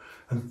him,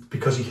 and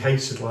because he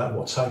hated, like,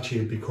 what Tai Chi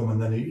had become,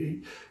 and then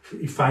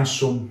he finds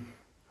some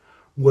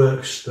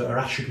works that are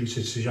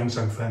attributed to Zhang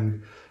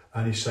Sangfeng,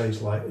 and he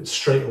says, like,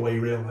 straight away he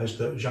realised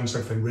that Zhang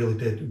Sangfeng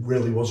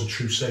really was a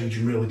true sage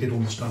and really did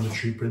understand the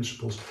true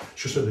principles.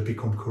 It's just that they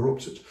become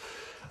corrupted.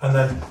 And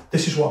then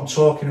this is what I'm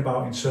talking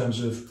about in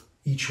terms of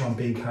each one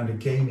being kind of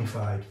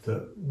gamified,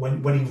 that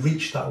when he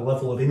reached that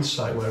level of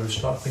insight where he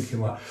started thinking,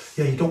 like,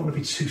 yeah, you don't want to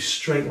be too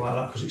straight like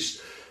that because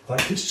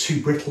it's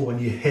too brittle when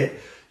you hit.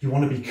 You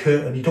want to be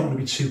curved, and you don't want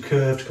to be too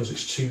curved because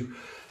it's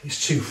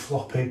too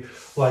floppy.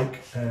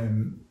 Like,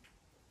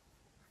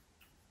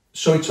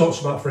 so he talks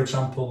about, for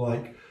example,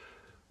 like,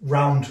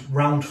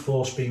 round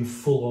force being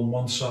full on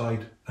one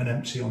side and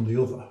empty on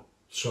the other.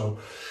 So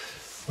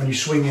when you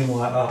swing in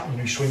like that, you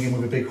know, you swing in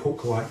with a big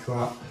hook like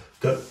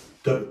that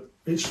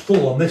it's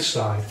full on this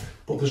side,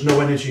 but there's no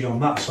energy on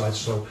that side.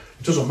 So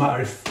it doesn't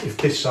matter if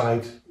this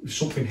side, if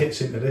something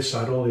hits into this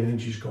side, all the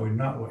energy is going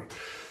that way.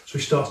 So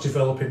he starts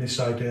developing this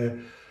idea.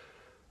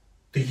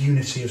 the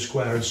unity of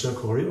square and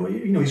circle, or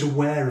you know, he's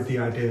aware of the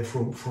idea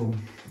from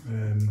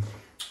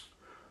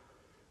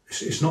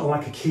it's not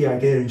like a key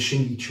idea in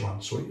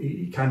Yiquan, so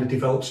he kind of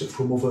develops it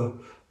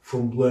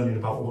from learning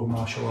about other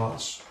martial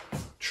arts,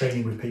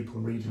 training with people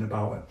and reading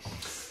about it.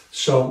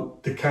 So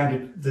the kind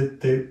of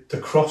the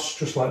cross,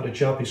 just like the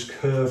jab, is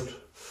curved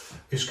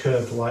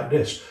like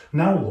this.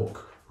 Now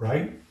look,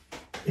 right?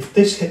 If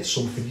this hits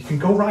something, you can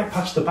go right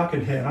past the bag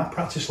and hit, and I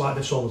practice like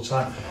this all the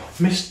time.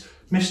 Miss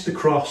the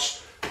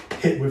cross,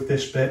 hit with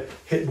this bit,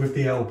 hit with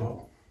the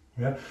elbow.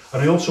 Yeah,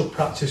 and I also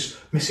practice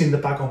missing the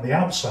bag on the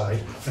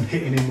outside and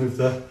hitting him with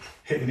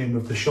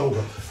the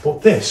shoulder.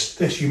 But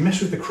this you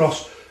miss with the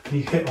cross and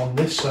you hit on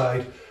this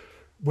side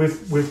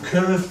with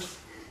curved,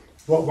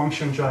 what Wang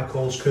Xiangjai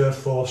calls curved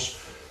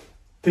force.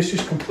 This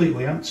is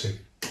completely empty.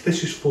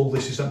 This is full,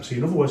 this is empty.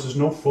 In other words, there's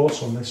no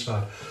force on this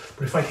side.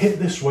 But if I hit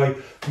this way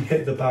and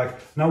hit the bag,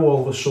 now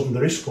all of a sudden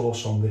there is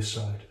force on this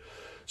side.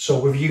 So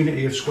with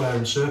unity of square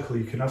and circle,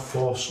 you can have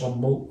force on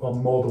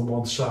more than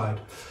one side.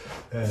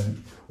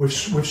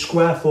 With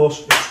square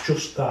force, it's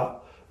just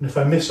that. And if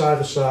I miss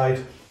either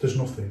side, there's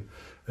nothing.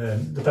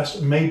 The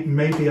best,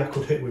 maybe I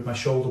could hit with my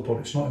shoulder, but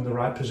it's not in the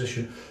right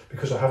position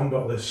because I haven't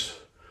got this.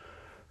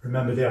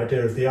 Remember the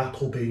idea of the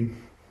apple being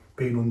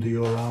under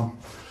your arm.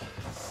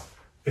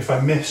 If I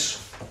miss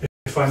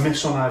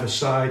on either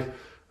side,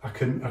 I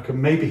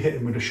can maybe hit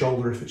him with the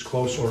shoulder if it's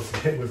close, or if I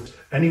hit with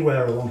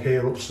anywhere along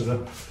here up to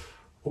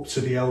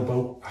the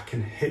elbow, I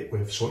can hit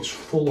with. So it's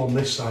full on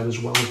this side as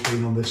well as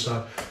being on this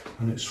side,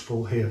 and it's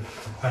full here.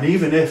 And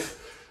even if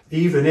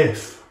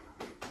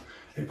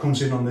it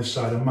comes in on this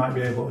side, I might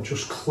be able to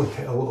just clip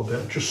it a little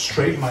bit, just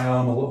straighten my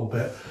arm a little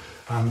bit,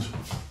 and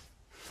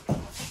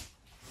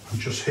I'm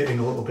just hitting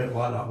a little bit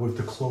like that with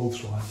the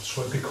clothesline.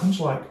 So it becomes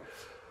like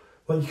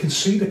you can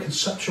see the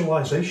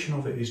conceptualization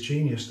of it is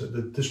genius,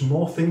 that there's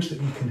more things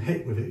that you can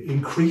hit with it. It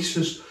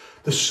increases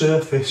the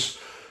surface.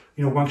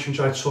 You know, Wang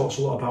Xiangjai talks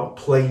a lot about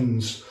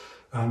planes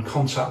and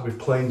contact with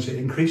planes. It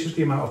increases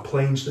the amount of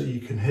planes that you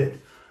can hit,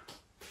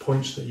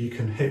 points that you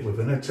can hit with.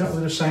 And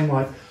exactly the same,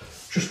 like,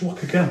 just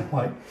look again,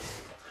 like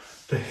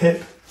the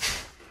hip.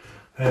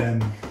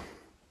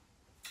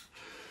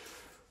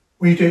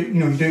 You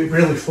do it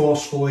really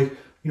forcefully.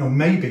 You know,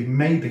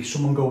 maybe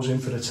someone goes in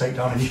for the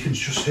takedown and you can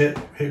just hit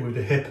with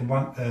the hip.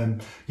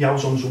 And Yao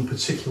Zhongzhun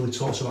particularly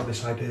talks about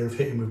this idea of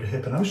hitting with the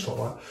hip. And I always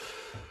thought,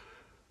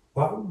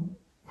 like,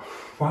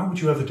 why would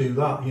you ever do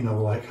that? You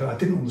know, like, I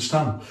didn't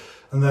understand.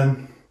 And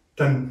then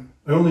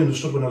I only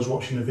understood when I was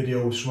watching a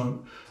video with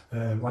someone,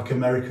 like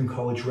American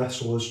college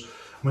wrestlers.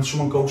 When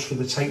someone goes for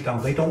the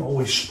takedown, they don't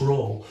always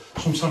sprawl.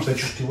 Sometimes they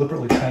just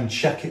deliberately try and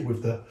check it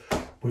with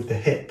the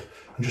hip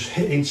and just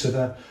hit into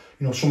the,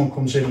 you know, someone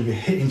comes in and you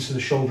hit into the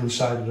shoulder and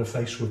side of the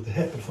face with the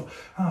hip. I thought,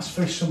 that's a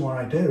very similar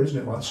idea, isn't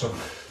it? Like, so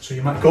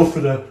you might go for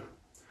the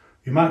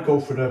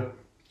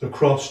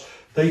cross.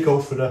 They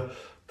go for the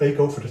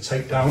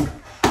takedown,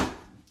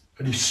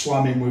 and you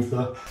slam him with the.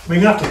 I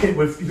mean, you're gonna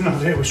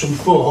have to hit with some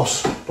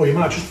force, but you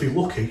might just be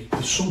lucky.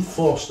 There's some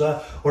force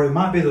there, or it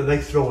might be that they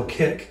throw a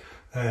kick.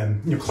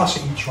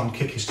 Classic Yiquan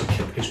kick is to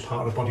kick this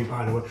part of the body,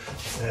 by the way.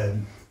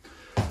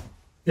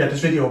 Yeah,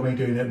 there's video of me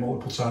doing it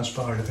multiple times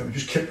sparring. I think we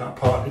just kick that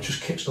part, it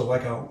just kicks the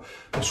leg out.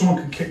 But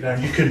someone can kick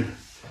down, you can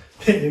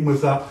hit him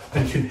with that,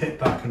 and you can hit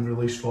back and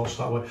release force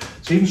that way.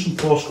 So even some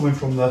force coming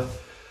from the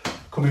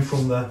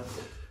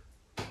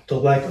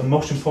leg, and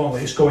most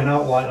importantly, it's going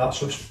out like that,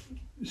 so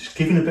it's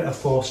giving a bit of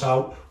force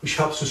out, which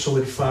helps to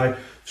solidify.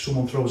 If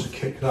someone throws a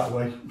kick that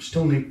way, I'm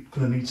still going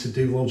to need to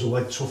do loads of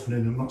leg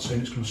toughening. I'm not saying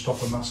it's going to stop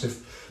a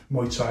massive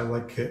Muay Thai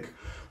leg kick,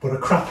 but a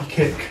crappy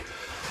kick,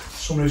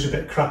 someone who's a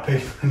bit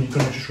crappy, and you're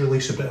going to just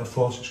release a bit of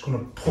force, it's going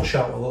to push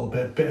out a little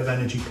bit of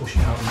energy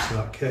pushing out into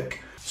that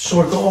kick.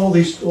 So I've got all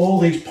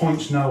these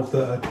points now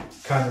that are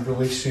kind of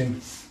releasing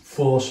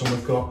force, and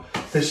we've got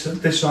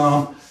this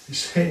arm,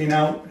 it's hitting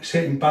out, it's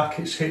hitting back,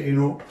 it's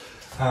hitting up,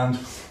 and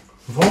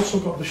we've also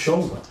got the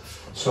shoulder.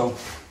 So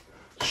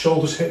the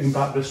shoulder's hitting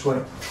back this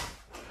way,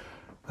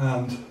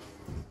 and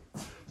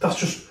that's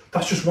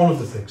just one of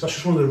the things. That's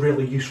just one of the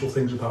really useful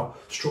things about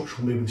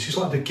structural movement. This is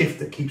like the gift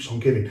that keeps on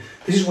giving.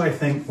 This is why I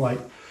think, like,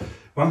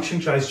 Wang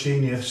Xiangjai's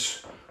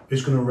genius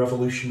is going to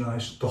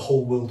revolutionise the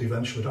whole world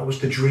eventually. That was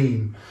the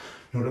dream,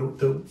 you know,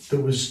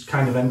 that was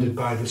kind of ended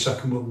by the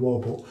Second World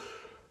War, but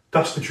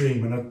that's the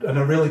dream. And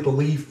I really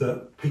believe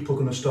that people are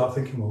going to start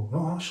thinking, well,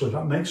 no, actually,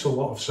 that makes a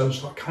lot of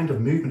sense. That kind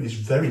of movement is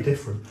very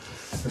different.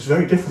 It's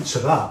very different to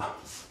that.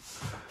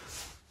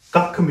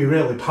 That can be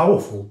really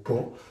powerful,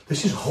 but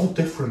this is a whole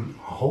different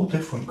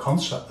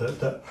concept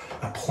that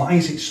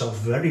applies itself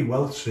very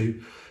well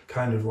to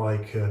kind of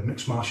like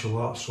mixed martial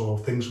arts, or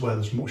things where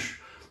there's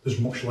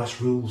much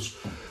less rules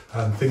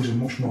and things are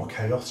much more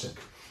chaotic.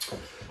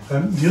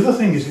 The other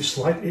thing is,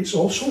 it's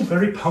also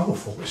very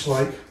powerful. It's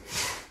like,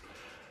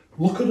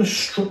 look at the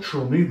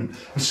structural movement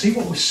and see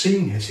what we're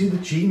seeing here. See the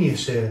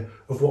genius here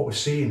of what we're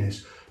seeing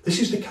is,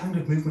 this is the kind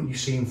of movement you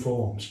see in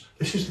forms.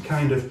 This is the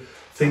kind of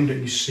thing that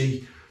you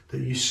see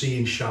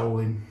in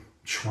Shaolin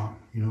Chuan.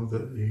 You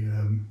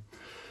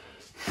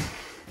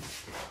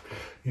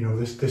know,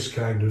 this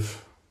kind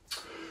of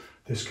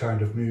this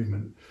kind of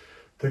movement.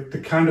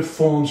 The kind of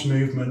forms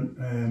movement,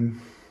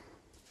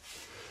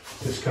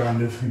 this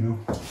kind of, you know,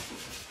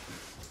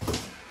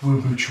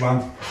 Wu Bu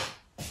Chuan,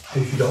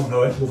 if you don't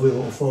know it, lovely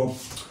little form.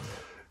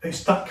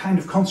 It's that kind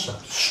of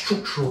concept,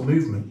 structural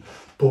movement.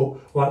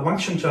 But like Wang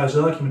Xiangjai's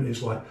argument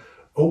is like,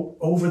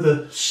 over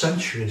the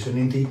centuries and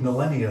indeed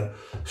millennia,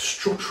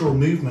 structural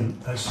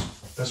movement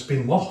has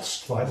been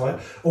lost. Like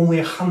only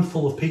a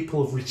handful of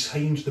people have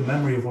retained the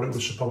memory of what it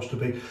was supposed to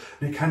be,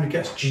 and it kind of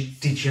gets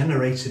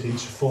degenerated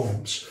into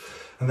forms.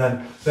 And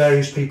then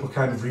various people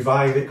kind of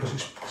revive it because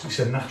it's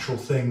a natural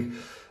thing.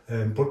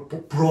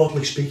 But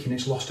broadly speaking,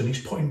 it's lost, and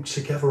he's putting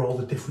together all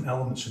the different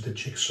elements of the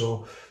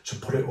jigsaw to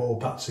put it all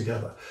back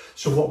together.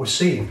 So what we're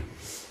seeing,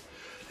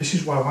 this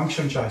is why Wang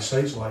Xiangjai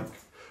says, like,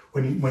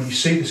 when you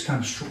see this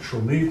kind of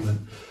structural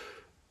movement,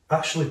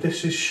 actually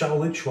this is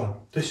Shaolin Chuan.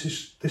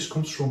 This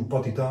comes from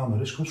Bodhidharma.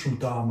 This comes from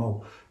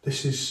Dharma.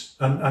 This is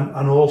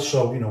and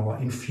also, you know,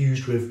 like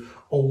infused with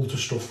older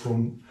stuff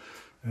from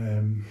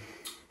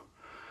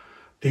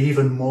the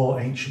even more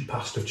ancient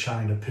past of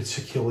China,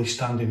 particularly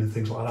standing and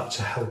things like that,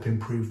 to help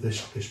improve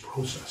this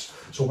process.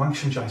 So Wang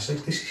Xiangjai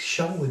says this is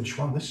Shaolin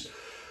Chuan.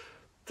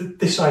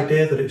 This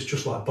idea that it's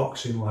just like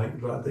boxing, like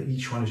that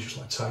each one is just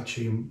like Tai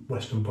Chi and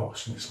Western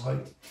boxing, it's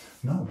like,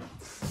 no,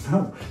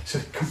 it's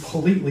a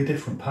completely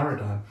different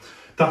paradigm.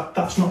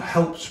 That's not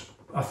helped,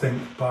 I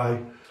think, by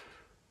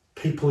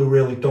people who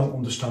really don't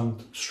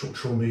understand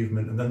structural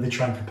movement, and then they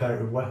try and compare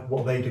it with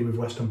what they do with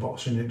Western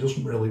boxing. It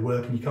doesn't really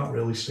work, and you can't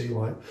really see,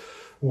 like,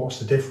 what's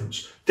the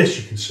difference. This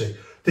you can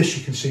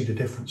see the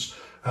difference,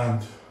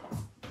 and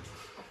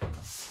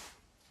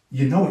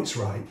you know it's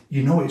right.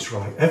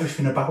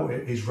 Everything about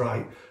it is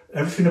right.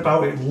 Everything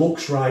about it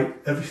looks right.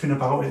 Everything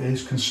about it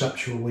is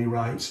conceptually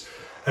right.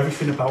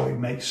 Everything about it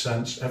makes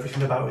sense.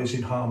 Everything about it is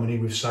in harmony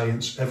with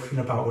science. Everything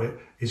about it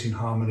is in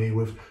harmony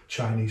with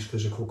Chinese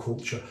physical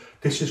culture.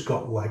 This has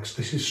got legs.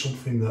 This is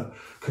something that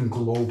can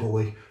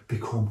globally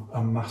become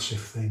a massive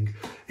thing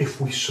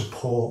if we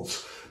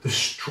support the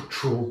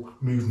structural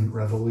movement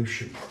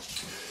revolution.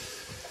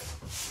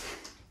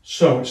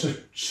 So it's a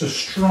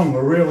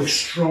really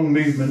strong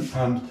movement,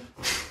 and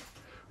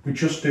we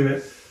just do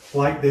it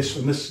like this.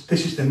 And this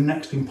is the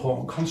next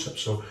important concept.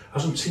 So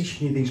as I'm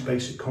teaching you these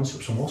basic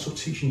concepts, I'm also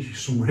teaching you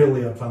some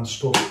really advanced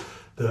stuff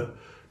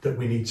that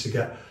we need to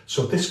get.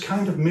 So this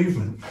kind of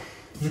movement,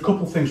 there's a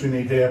couple of things we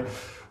need here.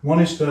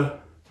 One is the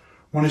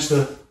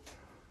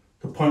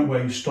point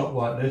where you stop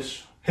like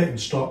this, hit and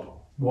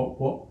stop.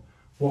 What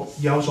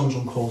Yao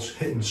Zongzong calls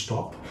hit and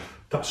stop.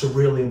 That's a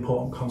really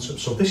important concept.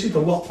 So this is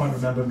the lock point,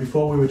 remember,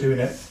 before we were doing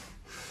it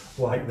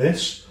like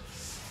this.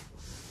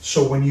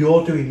 So when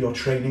you're doing your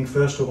training,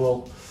 first of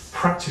all,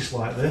 practice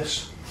like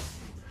this,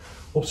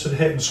 up to the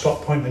hit and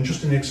stop point, and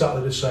just in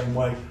exactly the same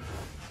way,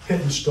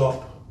 hit and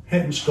stop,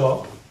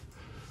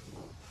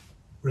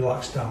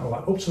 relax down,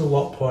 like up to the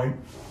lock point,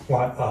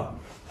 like that.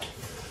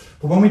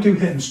 But when we do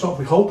hit and stop,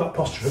 we hold that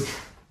posture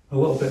a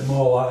little bit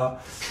more like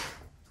that.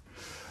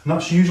 And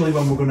that's usually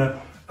when we're going to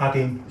add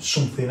in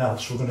something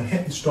else. We're going to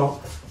hit and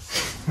stop,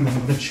 and then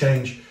we're going to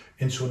change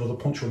into another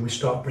punch when we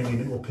start bringing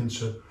it up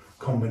into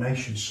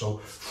combinations. So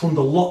from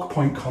the lock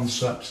point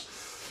concept,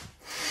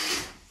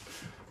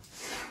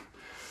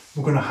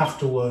 we're going to have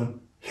to learn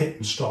hit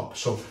and stop.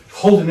 So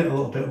holding it a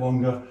little bit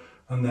longer,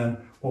 and then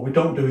what we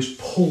don't do is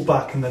pull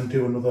back and then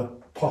do another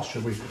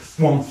posture with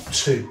 1,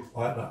 2,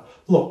 like that.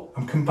 Look,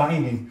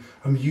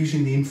 I'm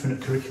using the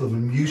infinite curriculum,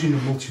 I'm using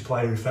the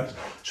multiplier effect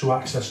to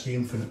access the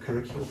infinite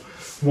curriculum.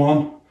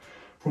 1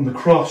 from the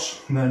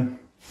cross, and then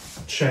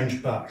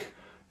change back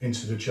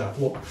into the jab.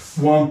 Look,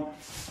 1,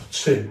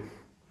 2.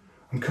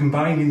 I'm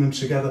combining them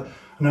together,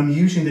 and I'm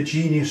using the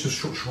genius of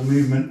structural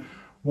movement.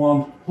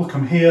 1, look,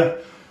 I'm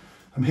here,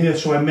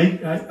 so I make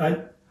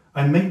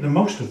the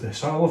most of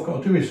this. All I've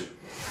got to do is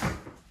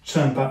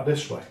turn back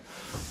this way.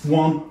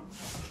 1,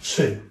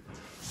 2,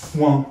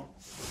 1,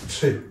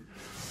 2,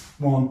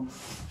 1,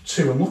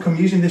 2. And look, I'm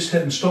using this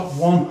hit and stop.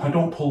 1, I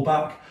don't pull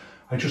back.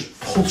 I just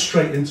pull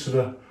straight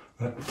into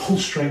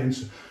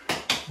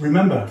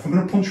remember, if I'm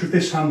going to punch with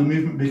this hand, the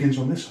movement begins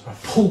on this side. I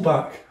pull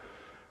back,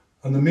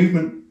 and the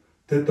movement,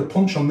 the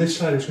punch on this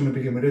side is going to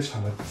begin with this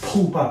hand. I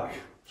pull back,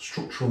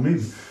 structural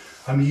movement.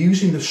 I'm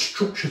using the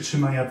structure to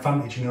my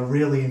advantage in a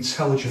really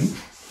intelligent,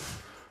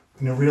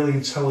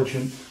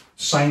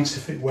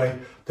 scientific way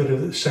that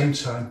at the same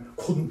time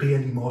couldn't be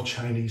any more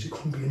Chinese, it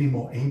couldn't be any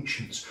more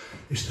ancient.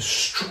 It's the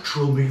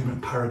structural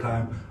movement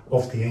paradigm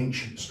of the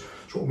ancients.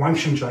 It's what Wang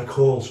Xiangjai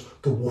calls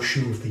the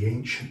wushu of the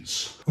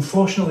ancients.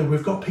 Unfortunately,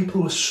 we've got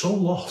people who are so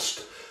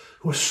lost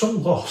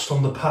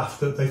on the path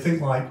that they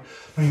think like,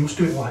 no, you must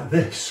do it like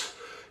this.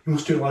 You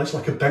must do it like this,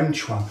 like a Beng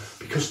Chuan,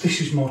 because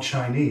this is more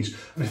Chinese.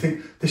 And I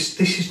think this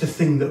is the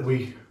thing that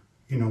we,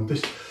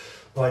 this,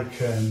 like,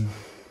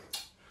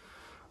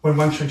 when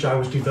Wang Xiangjai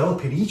was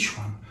developing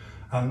Yiquan,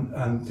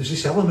 and there's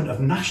this element of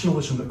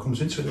nationalism that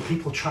comes into it, that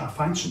people try to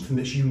find something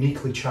that's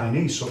uniquely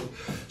Chinese,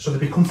 so they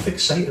become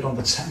fixated on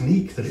the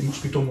technique that it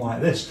must be done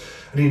like this.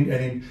 And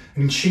in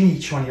Qing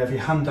Yiquan, you have your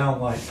hand down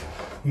like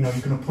you know,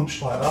 you're going to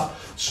punch like that.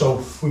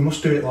 So we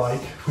must do it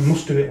like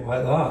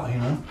that, you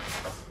know.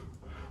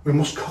 We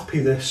must copy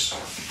this.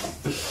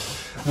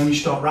 And then you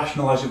start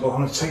rationalising, well, I'm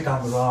going to take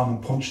down the arm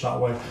and punch that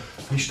way.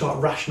 And you start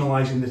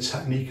rationalising the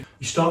technique.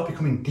 You start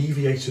becoming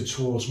deviated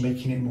towards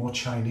making it more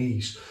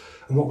Chinese.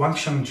 And what Wang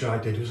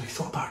Xiangjia did was he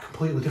thought about it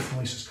completely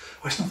differently. He says,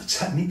 well, it's not the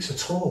techniques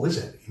at all, is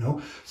it? You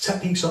know,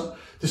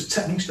 there's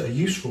techniques that are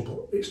useful,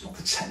 but it's not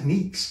the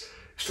techniques.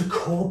 It's the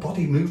core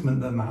body movement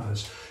that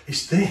matters.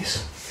 It's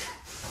this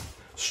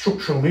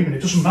structural movement.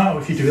 It doesn't matter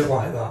if you do it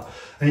like that.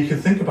 And you can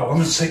think about, I'm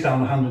going to take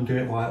down the hand and do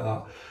it like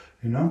that,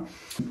 you know?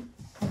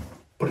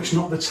 But it's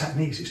not the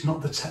techniques. It's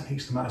not the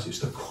techniques that matters. It's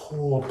the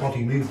core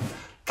body movement.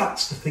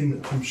 That's the thing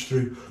that comes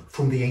through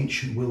from the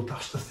ancient world.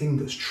 That's the thing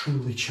that's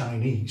truly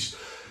Chinese.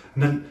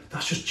 And then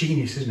that's just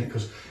genius, isn't it?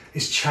 Because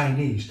it's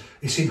Chinese.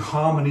 It's in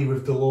harmony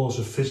with the laws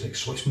of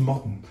physics. So it's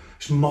modern.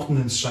 It's modern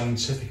and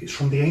scientific. It's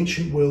from the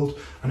ancient world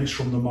and it's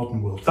from the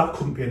modern world. That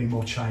couldn't be any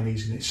more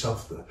Chinese in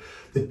itself.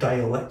 The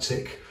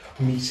dialectic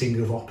meeting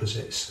of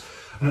opposites.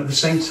 And at the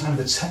same time,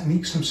 the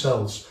techniques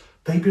themselves,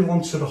 they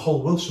belong to the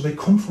whole world. So they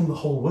come from the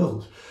whole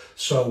world.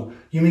 So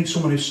you meet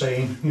someone who's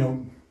saying, you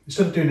know,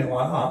 instead of doing it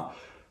like that,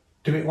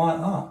 do it like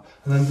that.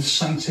 And then there's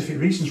scientific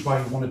reasons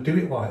why you want to do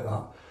it like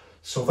that.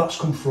 So that's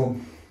come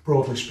from,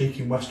 broadly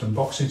speaking, Western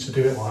boxing to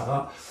do it like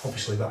that.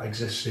 Obviously that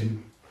exists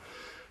in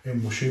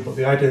Wushu, but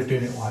the idea of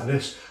doing it like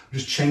this,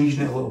 just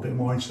changing it a little bit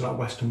more into that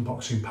Western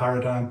boxing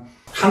paradigm.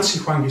 Han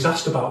Huang is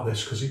asked about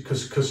this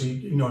because he,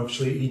 you know,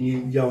 obviously he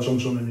knew Yao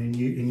Zhongzhun and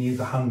he knew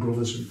the Han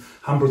brothers, and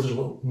Han brothers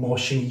were more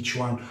Xing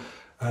Yiquan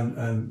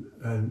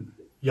and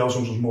Yao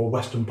Zhongzhun's more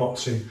Western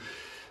boxing.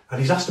 And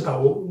he's asked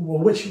about, well,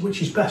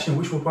 which is best, you know,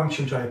 which would Wang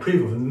Xiangjia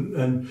approve of?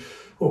 And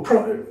well,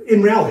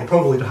 in reality,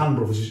 probably the Han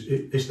brothers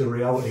is the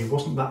reality. He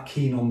wasn't that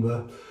keen on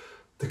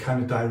the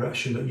kind of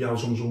direction that Yao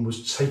Zhongzhun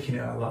was taking it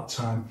at that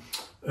time.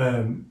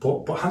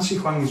 But Han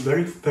Huang is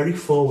very, very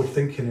forward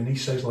thinking, and he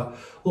says, like,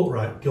 look,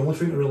 right, the only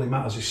thing that really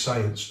matters is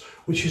science,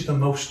 which is the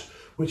most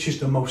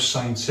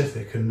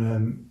scientific.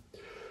 And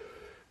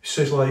he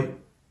says, like,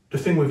 the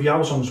thing with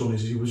Yao Zhongzhun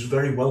is he was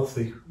very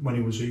wealthy when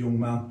he was a young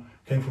man.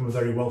 Came from a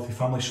very wealthy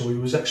family, so he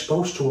was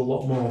exposed to a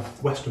lot more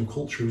Western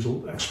culture. He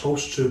was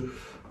exposed to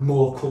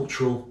more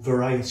cultural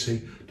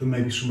variety than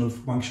maybe some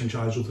of Wang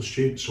Xiangjia's other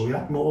students. So he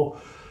had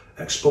more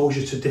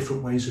exposure to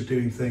different ways of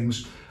doing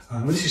things.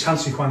 This is Han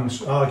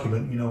Huang's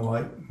argument, you know,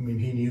 like, I mean,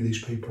 he knew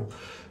these people.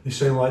 They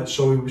say, like,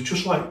 so he was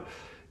just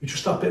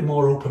a bit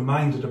more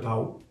open-minded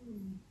about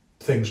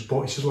things.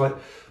 But he says, like,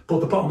 but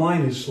the bottom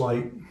line is,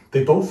 like,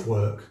 they both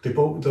work.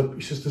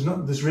 He says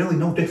there's really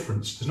no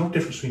difference. There's no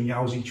difference between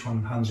Yao Zichuan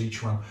and Han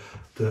Zichuan.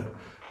 That,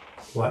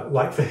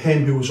 like for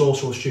him, who was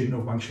also a student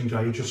of Wang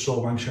Xiangjia, he just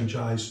saw Wang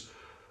Xiangjai's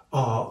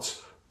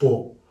art,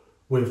 but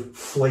with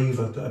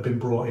flavour that had been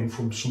brought in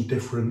from some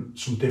different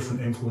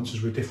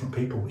influences with different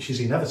people, which is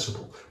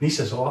inevitable. And he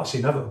says, oh, that's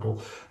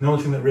inevitable. And the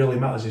only thing that really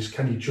matters is,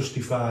 can you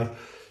justify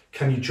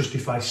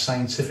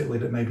scientifically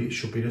that maybe it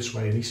should be this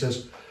way? And he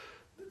says,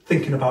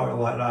 thinking about it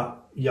like that,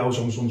 Yao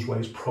Zhongzhun's way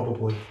is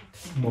probably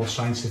more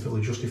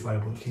scientifically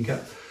justifiable. You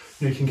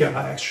can get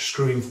that extra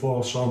screwing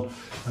force on,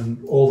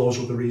 and all those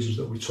other reasons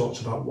that we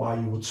talked about why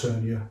you would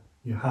turn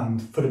your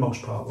hand for the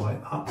most part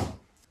like that.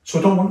 So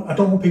I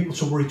don't want people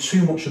to worry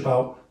too much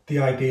about the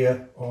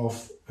idea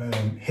of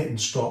hit and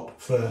stop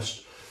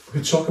first. We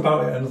could talk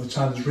about it another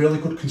time. There's really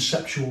good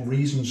conceptual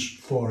reasons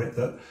for it,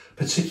 that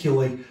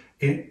particularly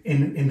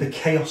in the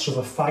chaos of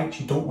a fight,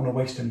 you don't want to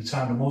waste any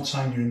time. The more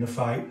time you're in the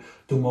fight,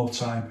 the more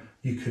time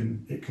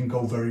it can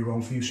go very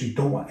wrong for you. So you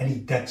don't want any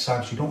dead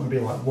time. So you don't want to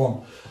be like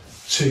 1,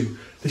 2.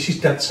 This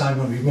is dead time.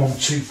 Going to be 1,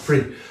 2,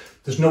 3.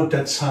 There's no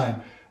dead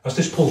time. As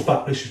this pulls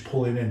back, this is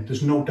pulling in.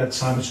 There's no dead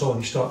time at all.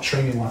 And you start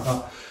training like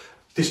that.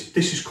 This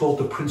is called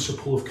the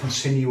principle of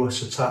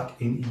continuous attack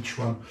in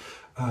Yiquan.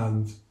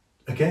 And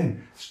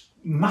again, it's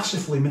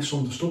massively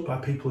misunderstood by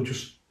people who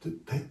just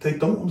they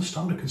don't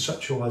understand the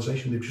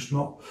conceptualization. They've just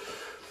not.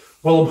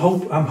 Well,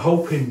 I'm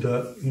hoping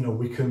that, you know,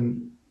 we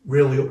can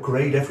really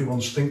upgrade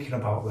everyone's thinking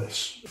about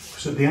this.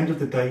 Because at the end of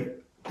the day,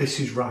 this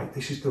is right.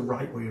 This is the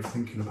right way of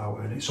thinking about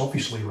it, and it's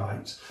obviously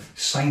right,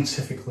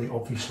 scientifically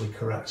obviously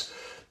correct.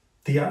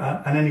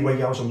 And anyway,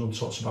 Yao Zhongzhun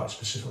talks about it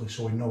specifically,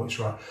 so we know it's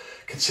right.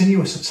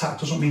 Continuous attack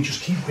doesn't mean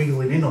just keep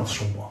reeling in on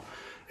someone.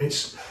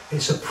 It's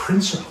a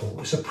principle.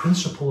 It's a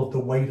principle of the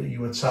way that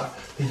you attack,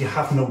 that you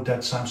have no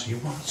dead time. So you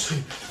 1, 2,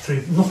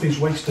 3, nothing's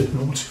wasted.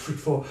 1, 2, 3,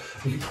 4.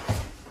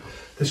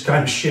 This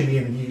kind of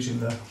shimmying and using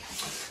the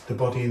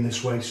body in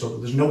this way, so that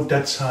there's no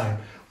dead time.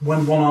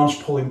 When one arm's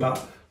pulling back,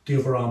 the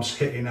other arm's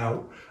hitting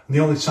out. And the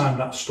only time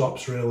that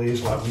stops really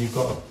is like when you've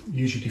got to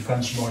use your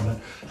defence more,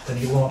 and then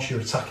you launch your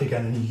attack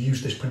again, and you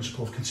use this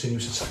principle of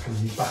continuous attack, and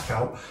you back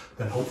out,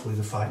 then hopefully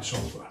the fight's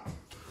over.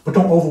 But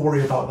don't over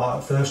worry about that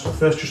at first. At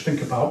first, just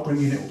think about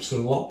bringing it up to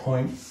the lock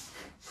point,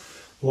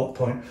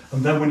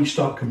 and then when you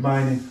start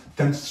combining,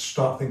 then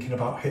start thinking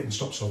about hit and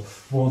stop. So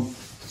 1,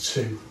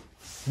 2,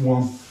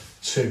 1,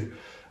 2.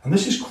 And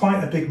this is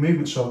quite a big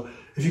movement. So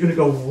if you're going to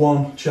go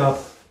 1 jab,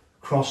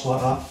 cross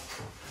like that,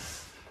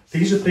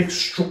 these are big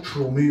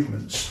structural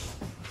movements.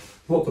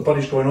 Look, the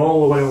body's going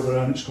all the way over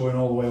there and it's going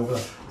all the way over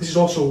there. This is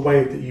also a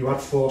way that you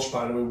add force,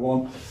 by the way.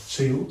 One,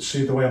 see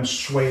the way I'm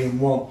swaying,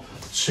 1,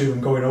 2,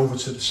 and going over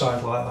to the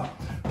side like that.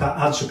 That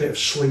adds a bit of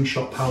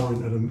slingshot power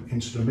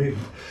into the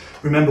movement.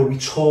 Remember, we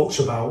talked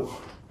about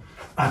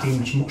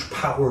adding as much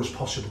power as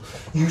possible,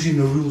 using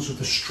the rules of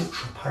the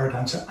structural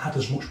paradigm to add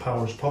as much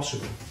power as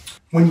possible.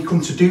 When you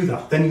come to do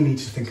that, then you need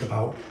to think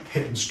about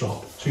hit and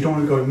stop. So you don't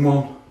want to be going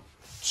 1,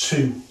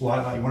 2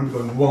 like that. You want to be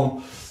going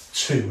 1,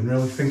 2, and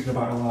really thinking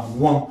about it like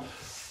 1,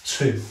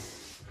 2.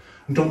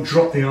 And don't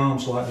drop the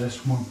arms like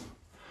this, 1,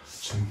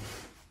 2.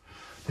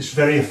 This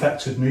very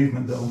effective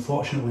movement that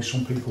unfortunately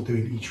some people do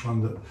in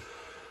Yiquan that,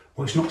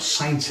 well, it's not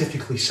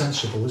scientifically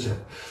sensible, is it?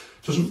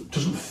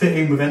 Doesn't fit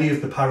in with any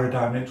of the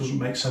paradigm, and it doesn't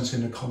make sense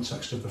in the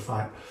context of the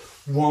fight.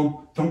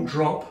 1, don't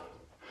drop.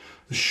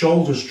 The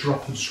shoulders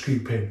drop and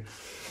scoop in.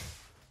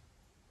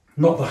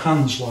 Not the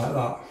hands like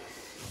that.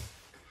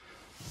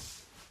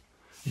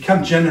 You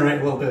can generate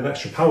a little bit of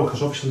extra power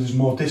because obviously there's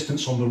more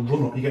distance on the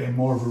run up, you're getting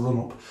more of a run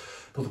up.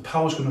 But the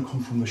power's going to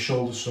come from the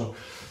shoulders, so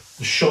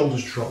the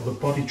shoulders drop, the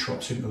body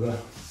drops into the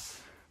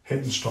hit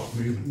and stop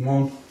movement.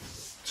 1,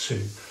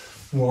 2,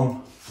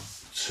 1,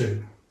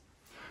 2.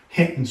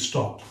 Hit and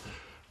stop.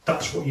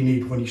 That's what you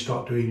need when you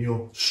start doing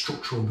your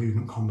structural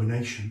movement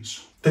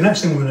combinations. The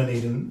next thing we're going to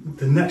need, and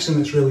the next thing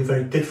that's really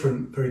very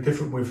different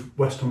with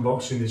Western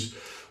boxing, is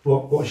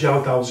what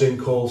Zhao Daoxin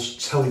calls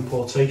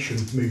teleportation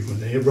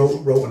movement. He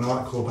wrote an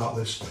article about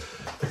this,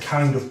 the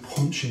kind of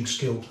punching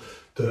skill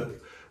that,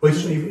 well,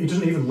 he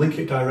doesn't even link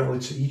it directly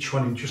to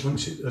Yiquan, he just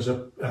links it as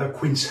a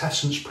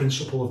quintessence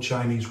principle of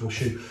Chinese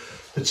Wushu,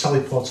 the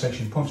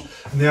teleportation punch.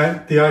 And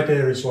the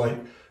idea is like,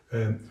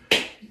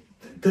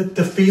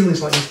 the feeling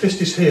is like your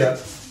fist is here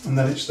and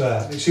then it's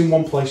there. It's in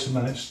one place and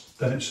then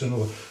it's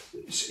another.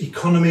 It's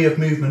economy of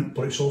movement,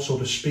 but it's also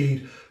the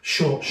speed,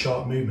 short,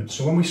 sharp movement.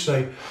 So when we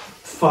say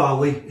Fa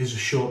Li is a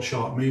short,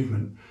 sharp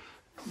movement,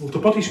 well, the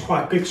body's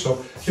quite big.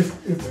 So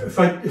if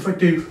I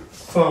do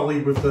Fa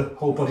Li with the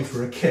whole body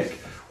for a kick,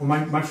 well,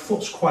 my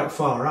foot's quite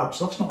far out.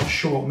 So that's not a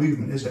short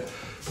movement, is it?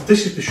 But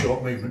this is the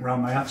short movement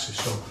around my axis.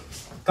 So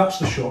that's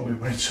the short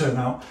movement. When I turn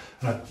out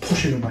and I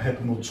push it with my hip,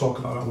 and we'll talk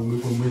about that when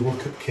we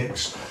look at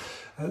kicks.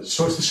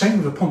 So it's the same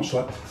with a punch.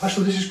 Like,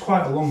 actually, this is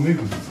quite a long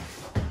movement.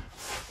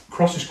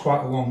 Cross is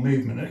quite a long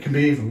movement. It can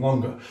be even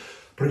longer.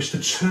 But it's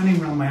the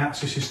turning around my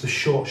axis is the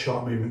short,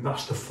 sharp movement.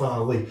 That's the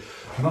Fa Li.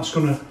 And that's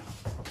going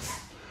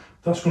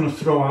to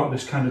throw out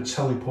this kind of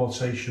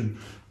teleportation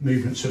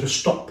movement to the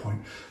stop point.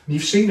 And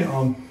you've seen it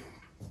on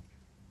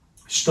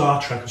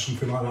Star Trek or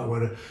something like that,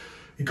 where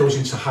it goes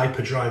into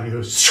hyperdrive, it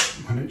goes,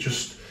 and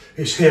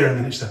it's here and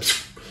then it's there,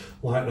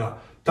 like that.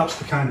 That's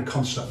the kind of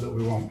concept that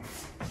we want.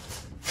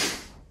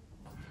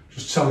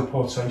 Just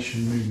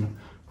teleportation movement.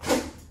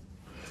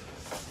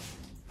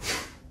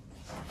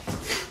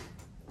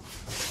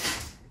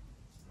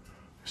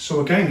 So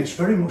again, it's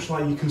very much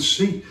like you can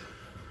see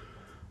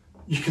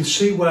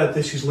where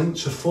this is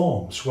linked to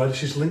forms, where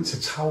this is linked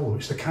to Tao.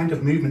 It's the kind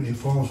of movement in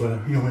forms where,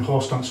 you know, when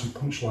horse dance and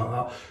punch like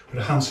that, with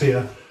the hands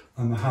here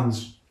and the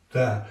hands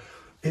there.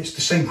 It's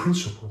the same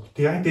principle.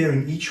 The idea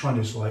in each one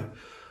is like,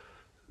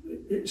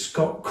 it's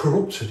got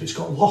corrupted, it's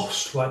got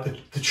lost. Like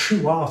the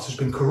true art has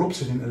been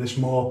corrupted into this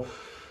more,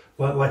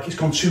 like it's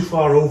gone too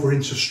far over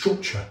into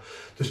structure.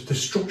 The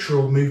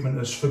structural movement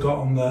has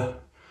forgotten the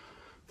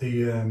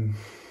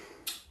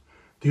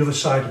other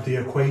side of the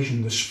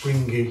equation, the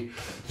springy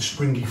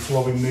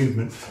flowing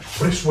movement.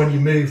 But it's when you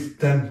move,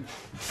 then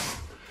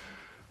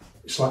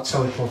it's like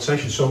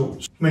teleportation. So,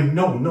 I mean,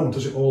 no one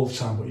does it all the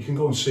time, but you can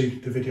go and see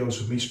the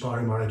videos of me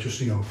sparring where I just,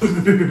 you know, boom,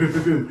 boom, boom, boom,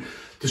 boom, boom.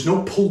 There's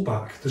no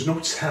pullback, there's no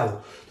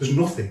tell, there's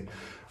nothing.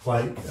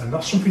 Like, and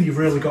that's something you've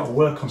really got to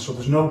work on. So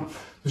there's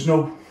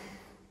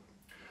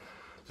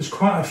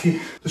quite a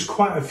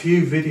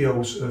few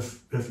videos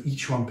of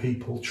each one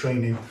people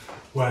training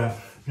where,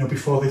 you know,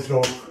 before they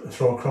throw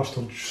across,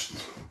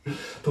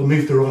 they'll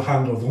move their other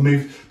hand, or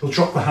they'll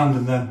drop the hand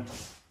and then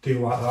do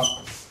like that.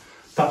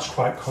 That's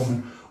quite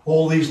common.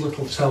 All these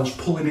little tells,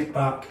 pulling it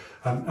back,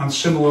 and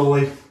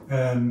similarly,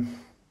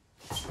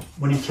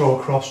 when you throw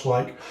across,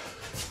 like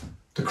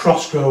the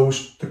cross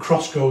goes,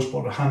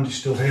 but the hand is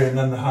still here, and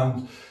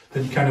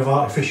then you kind of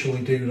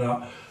artificially do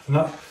that, and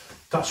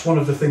that's one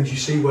of the things you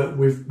see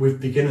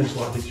with beginners,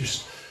 like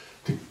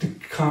they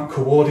can't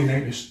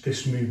coordinate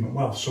this movement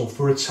well. So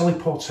for a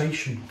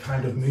teleportation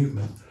kind of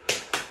movement,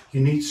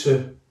 you need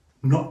to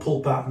not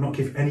pull back, not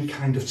give any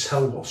kind of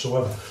tell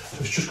whatsoever. So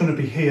it's just going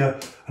to be here,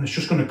 and it's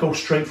just going to go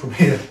straight from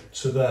here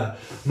to there.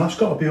 And that's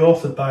got to be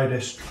authored by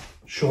this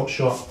short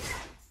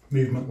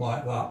movement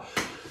like that.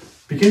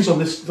 Begins on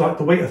this, like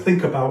the way to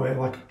think about it,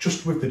 like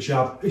just with the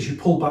jab, is you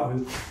pull back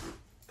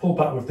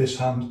with this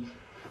hand,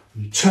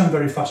 and you turn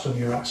very fast on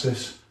your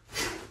axis,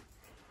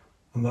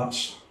 and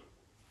that's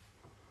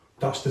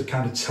the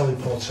kind of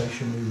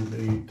teleportation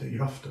movement that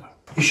you're after.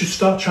 You should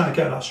start trying to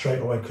get that straight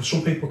away, because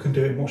some people can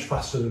do it much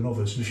faster than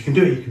others. And if you can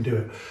do it, you can do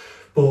it.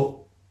 But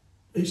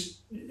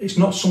it's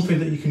not something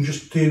that you can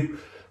just do,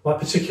 like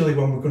particularly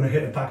when we're going to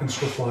hit a bag and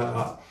stuff like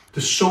that.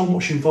 there's so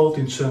much involved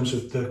in terms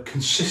of the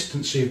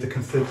consistency of the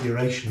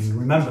configuration. And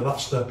remember,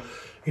 that's the,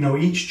 you know,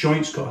 each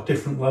joint's got a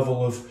different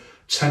level of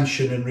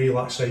tension and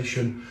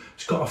relaxation.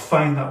 It's got to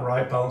find that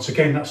right balance.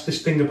 Again, that's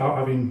this thing about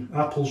having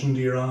apples under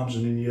your arms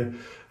and in your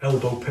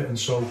elbow pit and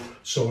so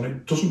on.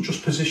 It doesn't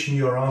just position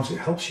your arms, it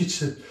helps you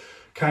to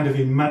kind of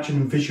imagine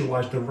and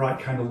visualize the right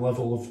kind of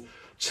level of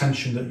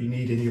tension that you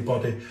need in your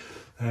body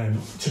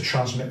to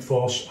transmit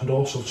force, and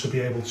also to be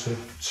able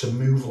to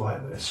move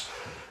like this.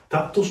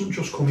 That doesn't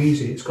just come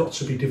easy. It's got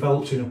to be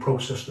developed in a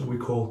process that we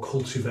call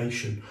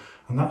cultivation.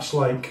 And that's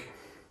like,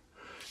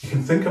 you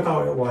can think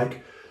about it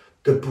like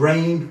the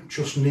brain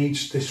just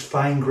needs this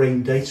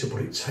fine-grained data,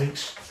 but it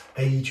takes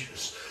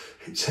ages.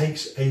 It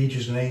takes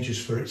ages and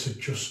ages for it to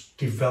just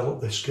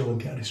develop this skill and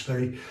get this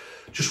very,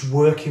 just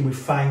working with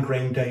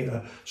fine-grained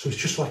data. So it's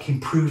just like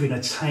improving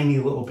a tiny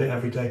little bit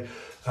every day.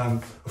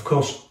 Of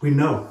course, we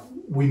know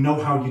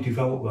how you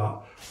develop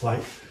that.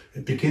 Like,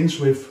 it begins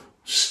with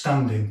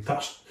standing.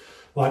 That's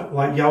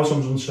like Yao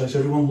Zhongzhen says,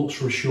 everyone looks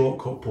for a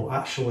shortcut, but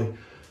actually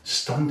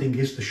standing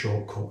is the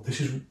shortcut.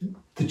 This is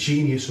the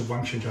genius of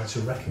Wang Shenjai, to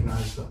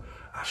recognize that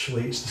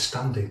actually it's the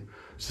standing.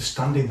 It's the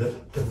standing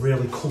that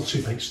really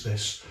cultivates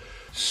this.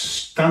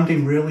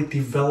 Standing really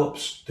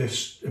develops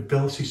this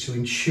ability to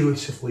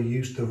intuitively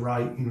use the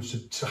right, you know,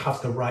 to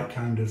have the right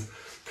kind of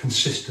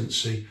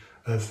consistency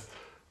of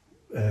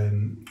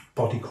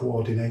body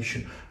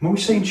coordination. And when we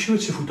say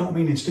intuitive, we don't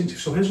mean instinctive.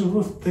 So here's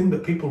another thing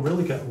that people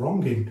really get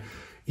wrong in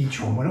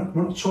Yiquan.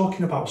 We're not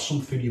talking about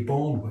something you're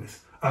born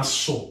with as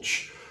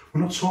such.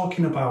 We're not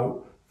talking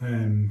about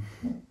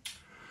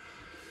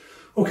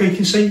okay, you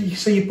can say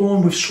you're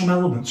born with some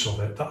elements of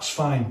it, that's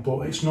fine,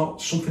 but it's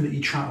not something that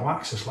you try to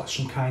access, like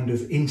some kind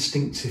of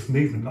instinctive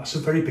movement. That's a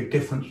very big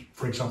difference,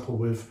 for example,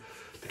 with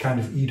the kind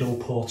of Edo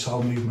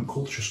Portal movement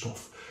culture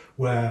stuff,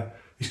 where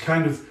he's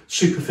kind of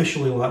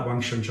superficially like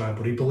Wang Shenjai,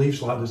 but he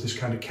believes like there's this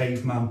kind of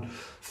caveman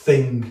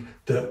thing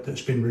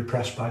that's been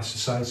repressed by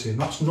society,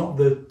 and that's not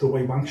the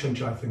way Wang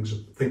Shenjai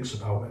thinks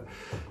about it.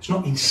 It's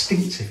not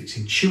instinctive, it's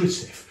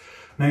intuitive.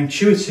 Now,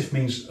 intuitive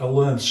means a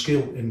learned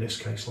skill in this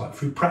case, like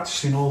through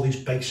practicing all these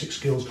basic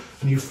skills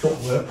and your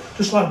footwork,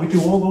 just like we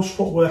do all those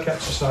footwork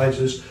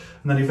exercises,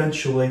 and then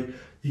eventually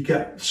you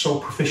get so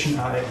proficient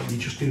at it that you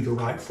just do the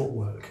right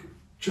footwork.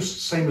 Just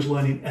the same as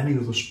learning any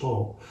other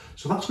sport.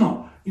 So that's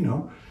not, you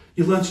know,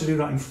 you learn to do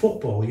that in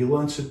football, you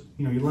learn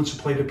to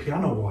play the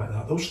piano like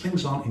that. Those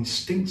things aren't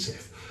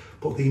instinctive,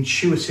 but the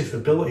intuitive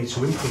ability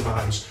to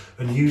improvise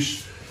and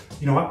use,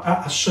 you know,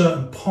 at a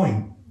certain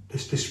point,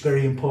 this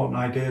very important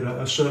idea that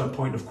at a certain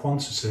point of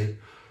quantity,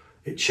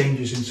 it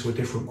changes into a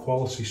different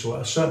quality. So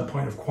at a certain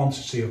point of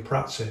quantity of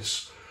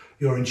practice,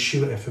 your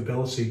intuitive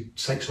ability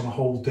takes on a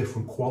whole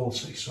different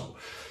quality. So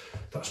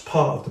that's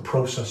part of the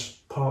process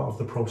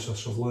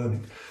of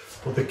learning.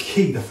 But the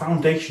key, the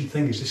foundation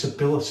thing is this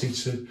ability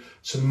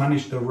to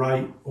manage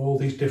all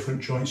these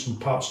different joints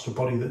and parts of the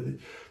body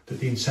that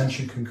the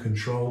intention can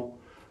control.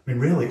 I mean,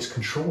 really, it's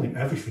controlling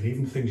everything,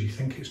 even things you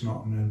think it's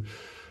not. And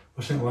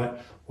I think like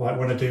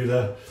when I do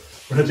the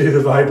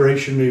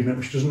vibration movement,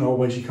 which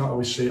you can't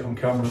always see it on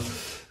camera.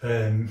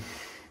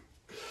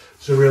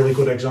 It's a really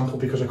good example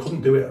because I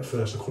couldn't do it at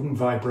first. I couldn't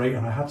vibrate,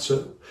 and I had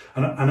to,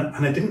 and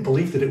I didn't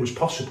believe that it was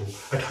possible.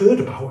 I'd heard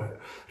about it.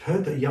 I'd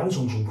heard that Yao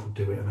Zhongzhen could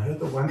do it, and I heard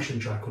that Wang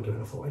Shenjai could do it.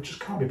 And I thought it just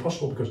can't be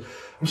possible, because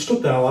I'm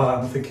stood there like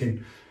that and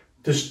thinking,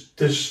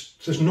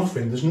 there's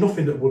nothing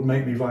that would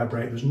make me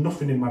vibrate. There's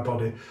nothing in my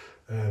body.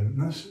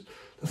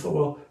 I thought,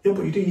 well, yeah,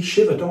 but you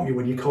shiver, don't you,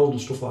 when you're cold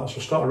and stuff like that?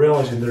 So I started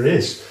realising there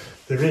is,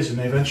 and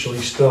eventually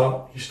you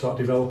start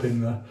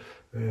developing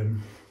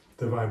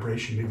the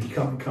vibration. You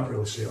can't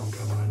really see it on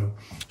camera, I know.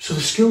 So the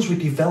skills we're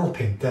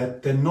developing,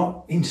 they're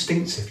not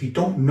instinctive. You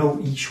don't know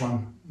each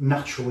one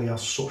naturally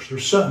as such. There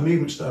are certain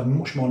movements that are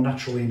much more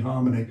naturally in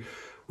harmony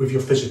with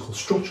your physical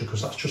structure,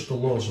 because that's just the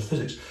laws of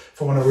physics.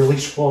 If I want to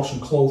release force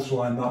and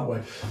clothesline that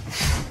way,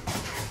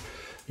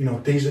 you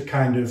know, these are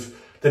kind of,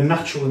 they're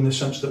natural in the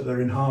sense that they're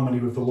in harmony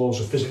with the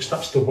laws of physics.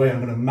 That's the way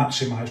I'm going to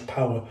maximise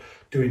power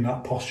doing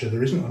that posture.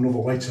 There isn't another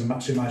way to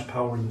maximise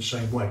power in the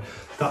same way.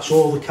 That's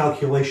all the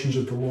calculations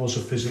of the laws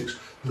of physics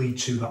lead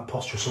to that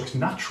posture. So it's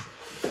natural.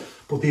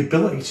 But the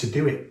ability to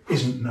do it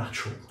isn't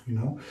natural, you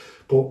know.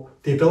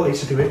 But the ability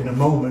to do it in a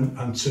moment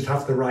and to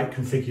have the right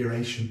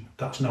configuration,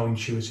 that's now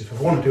intuitive. If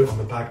I want to do it on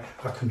the bag,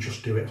 I can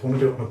just do it. If I want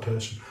to do it on a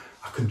person,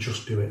 I can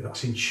just do it.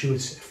 That's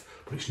intuitive,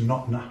 but it's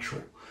not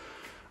natural.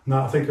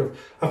 Now, I think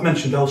I've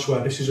mentioned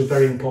elsewhere, this is a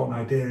very important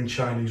idea in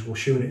Chinese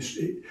Wushu,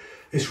 and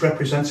it's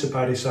represented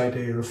by this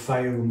idea of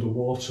fire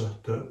underwater,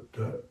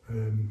 that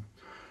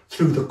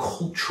through the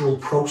cultural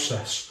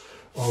process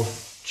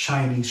of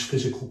Chinese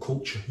physical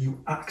culture, you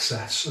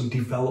access and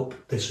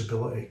develop this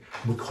ability.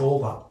 And we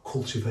call that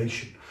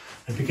cultivation.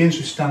 It begins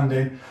with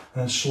standing and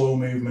then slow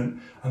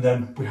movement, and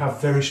then we have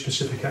very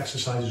specific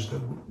exercises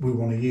that we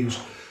want to use,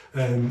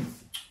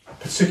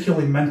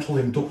 particularly mental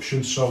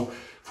induction. So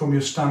from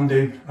your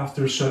standing,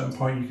 after a certain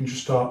point, you can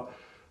just start,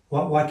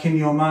 like in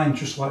your mind,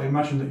 just like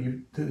imagine that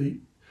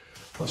you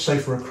let's say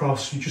for a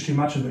cross, you just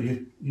imagine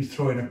that you're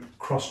throwing a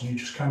cross and you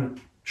just kind of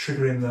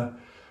triggering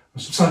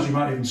And sometimes you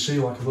might even see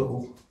like a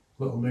little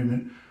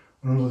movement,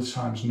 and other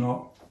times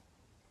not.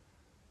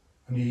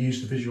 And you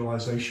use the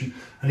visualization.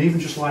 And even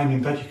just lying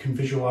in bed, you can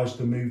visualize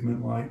the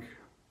movement. Like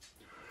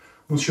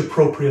once your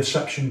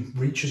proprioception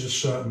reaches a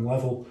certain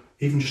level,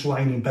 even just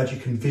lying in bed, you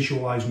can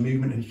visualize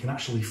movement and you can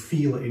actually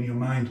feel it in your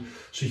mind.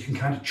 So you can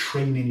kind of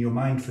train in your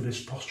mind for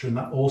this posture, and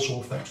that also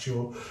affects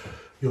your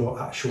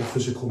actual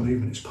physical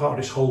movement. It's part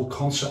of this whole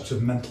concept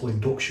of mental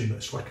induction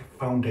that's like a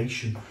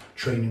foundation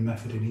training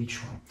method in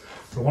each one.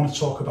 But I want to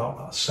talk about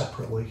that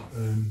separately.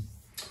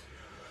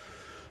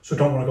 So I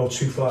don't want to go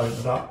too far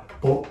into that.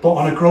 But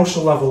on a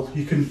grosser level,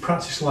 you can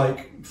practice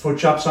like for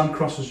jabs and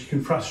crosses, you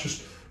can practice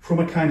just from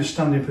a kind of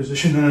standing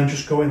position and then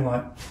just going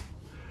like,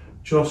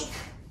 just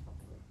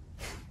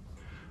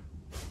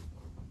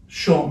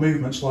short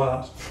movements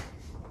like that.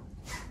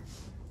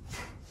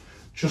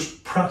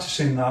 Just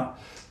practicing that,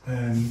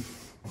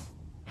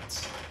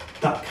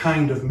 that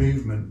kind of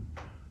movement.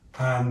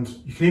 And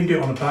you can even do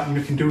it on the back, and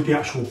you can do the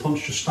actual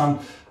punch, just stand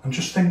and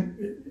just think.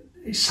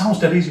 It sounds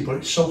dead easy, but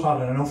it's so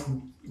hard, and I know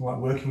from like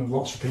working with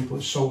lots of people,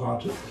 it's so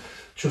hard to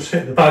just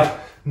hit the bag,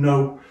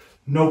 no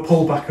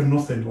pullback and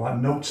nothing, like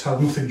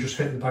nothing, just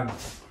hit the bag,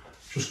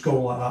 just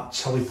go like that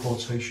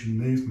teleportation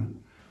movement.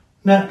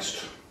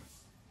 Next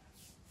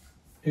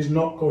is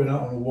not going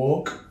out on a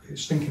walk,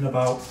 it's thinking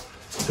about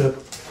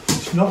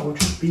it's not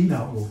just being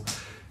out walk,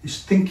 it's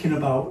thinking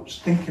about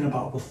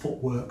the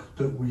footwork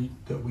that we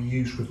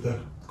use with the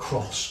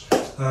cross.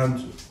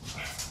 And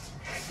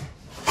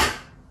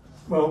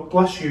well,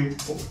 bless you,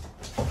 but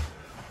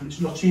it's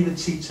not even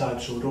tea time,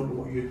 so I don't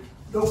know what you...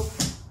 Nope.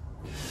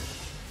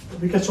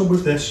 Let me get on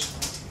with this.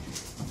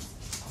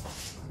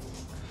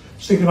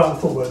 Just thinking about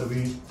the footwork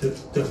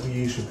that we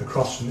use with the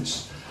cross, and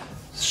it's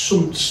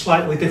some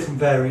slightly different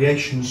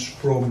variations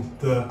from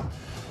the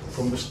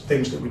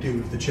things that we do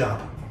with the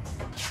jab.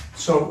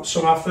 So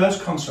our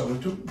first concept,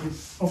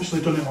 we've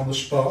obviously done it on the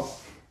spot.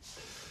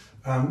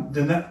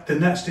 The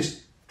next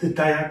is the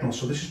diagonal,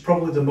 so this is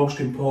probably the most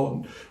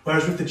important.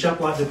 Whereas with the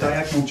jab, like the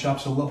diagonal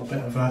jab's a little bit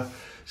of an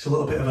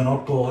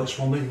oddball. It's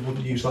one that you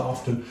wouldn't use that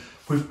often.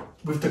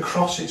 With the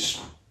cross,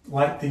 it's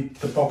like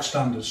the bog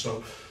standard.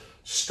 So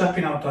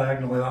stepping out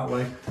diagonally that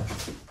way,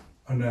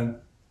 and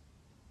then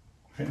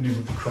hitting in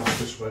with the cross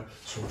this way.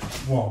 So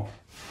 1,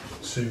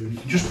 2. You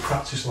can just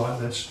practice like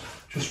this,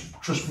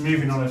 just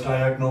moving on a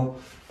diagonal,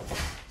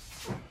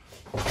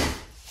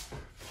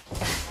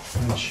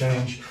 and then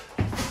change.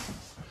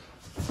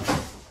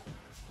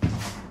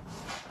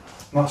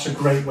 And that's a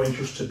great way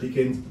just to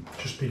begin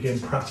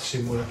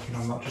practicing working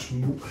on that, just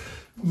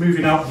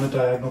moving out on the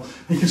diagonal.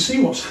 And you can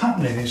see what's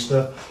happening is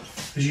that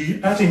as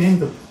you're adding in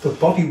the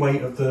body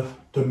weight of the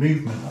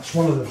movement, that's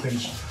one of the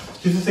things.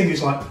 The other thing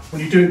is, like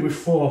when you do it with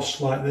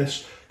force like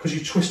this, because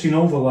you're twisting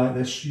over like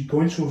this, you go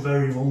into a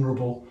very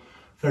vulnerable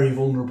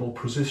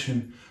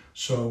position.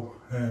 So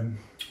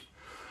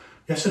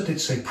yes, I did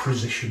say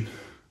position.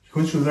 You go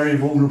into a very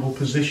vulnerable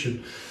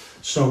position.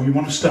 So you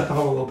want to step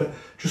out a little bit,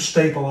 just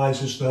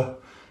stabilizes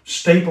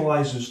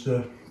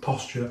the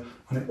posture,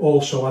 and it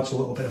also adds a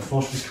little bit of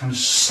force with this kind of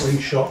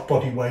slingshot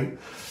body weight.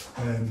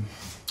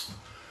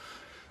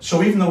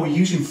 So even though we're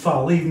using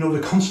fall, even though the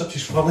concept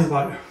is volley,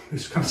 like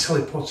this kind of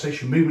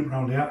teleportation movement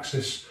around the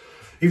axis,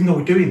 even though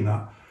we're doing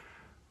that,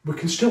 we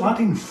can still add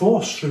in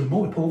force through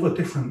multiple other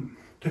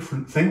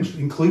different things,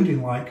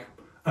 including like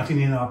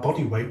adding in our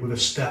body weight with a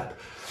step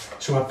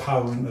to add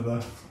power into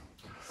the.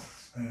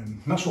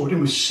 And that's what we're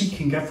doing. We're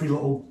seeking every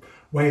little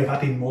way of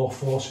adding more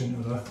force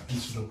into the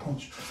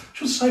punch. I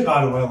should say,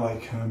 by the way,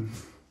 like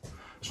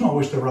it's not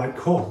always the right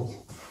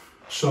call.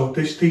 So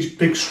these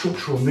big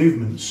structural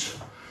movements,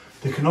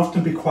 they can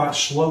often be quite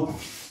slow,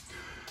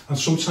 and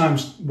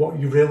sometimes what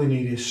you really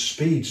need is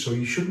speed. So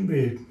you shouldn't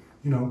be,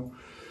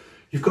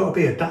 you've got to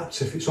be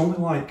adaptive. It's only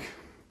like,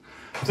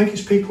 I think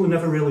it's people who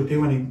never really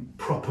do any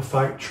proper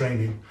fight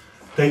training.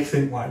 They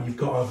think like you've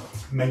got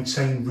to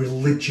maintain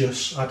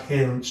religious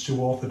adherence to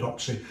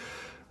orthodoxy.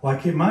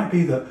 Like it might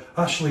be that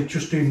actually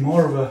just doing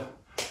more of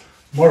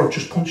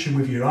just punching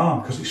with your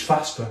arm because it's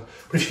faster.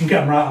 But if you can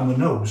get them right on the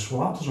nose,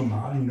 well, that doesn't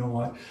matter.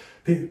 Like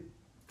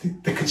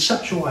the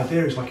conceptual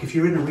idea is like if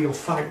you're in a real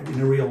fight, in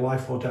a real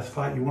life or death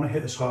fight, you want to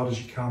hit as hard as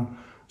you can,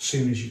 as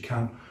soon as you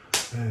can,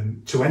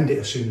 to end it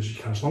as soon as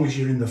you can. As long as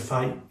you're in the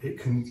fight, it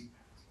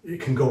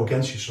can go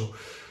against you. So,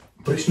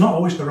 but it's not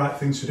always the right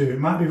thing to do. It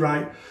might be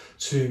right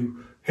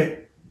to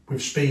hit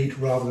with speed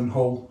rather than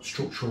hold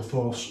structural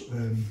force.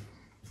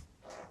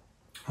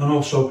 And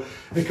also,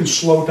 it can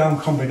slow down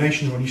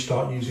combinations when you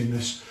start using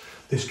this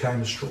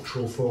kind of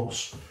structural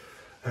force.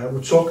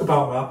 We'll talk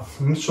about that.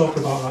 I'm going to talk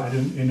about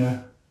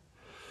that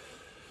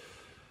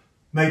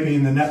maybe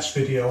in the next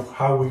video,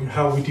 how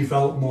we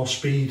develop more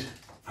speed,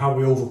 how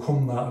we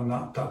overcome that, and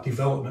that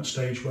development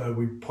stage where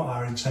we put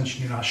our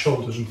intention in our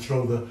shoulders and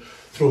throw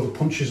the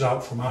punches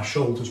out from our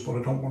shoulders. But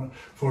I don't want to.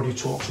 I've already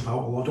talked about.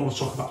 Although I don't want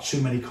to talk about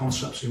too many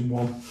concepts in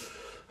one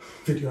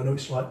video. I know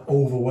it's like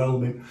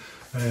overwhelming.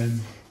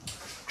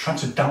 Trying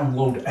to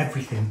download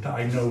everything that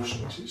I know, so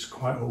it's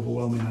quite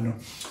overwhelming, I know.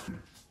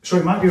 So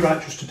it might be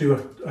right just to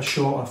do a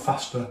shorter,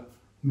 faster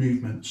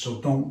movement.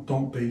 So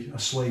don't be a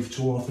slave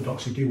to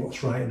orthodoxy, do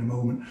what's right in the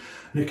moment.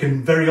 And it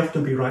can very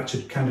often be right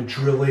to kind of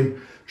drill in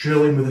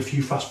with a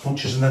few fast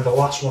punches, and then the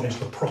last one is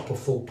the proper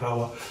full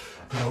power,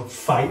 you know,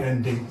 fight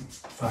ending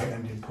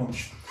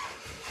punch.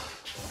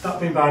 That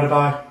being by the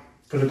by,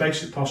 for the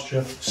basic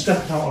posture,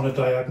 stepping out on a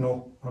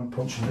diagonal and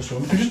punching this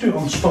one. You can just do it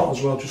on the spot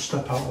as well, just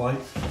step out like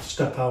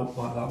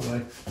that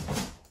way.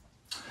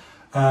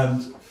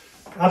 And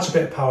adds a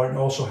bit of power and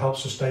also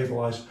helps to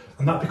stabilise.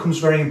 And that becomes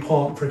very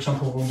important, for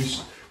example,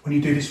 when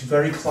you do this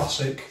very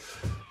classic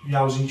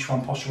Yao's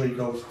Yiquan posture where you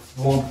go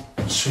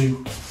 1,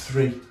 2,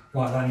 3,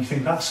 like that, and you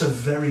think that's a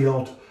very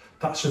odd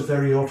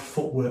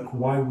footwork.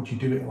 Why would you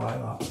do it like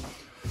that?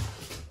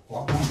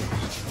 Like 1,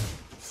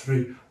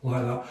 3,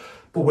 like that.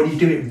 But when you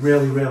do it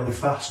really, really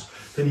fast,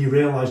 then you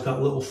realise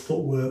that little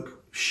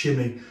footwork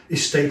shimmy is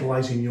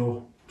stabilising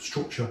your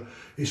structure.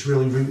 It's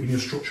really rooting your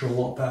structure a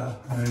lot better.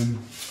 And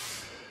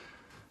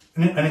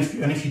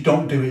if you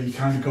don't do it, you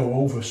kind of go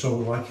over. So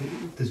like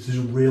there's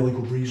a really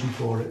good reason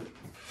for it.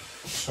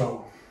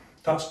 So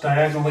that's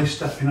diagonally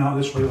stepping out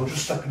this way, or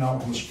just stepping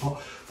out on the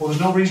spot. But there's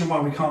no reason why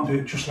we can't do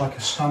it just like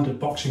a standard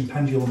boxing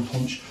pendulum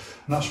punch.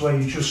 And that's where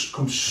you just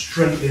come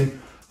straight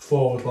in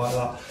forward like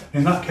that.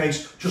 In that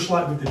case, just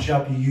like with the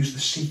jab, you use the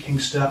seeking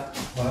step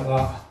like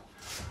that,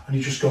 and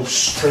you just go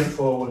straight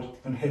forward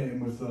and hit him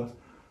with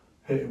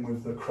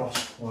the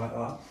cross like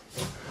that.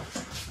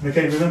 And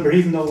again, remember,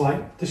 even though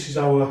like this is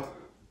our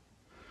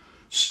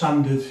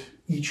standard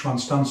Yiquan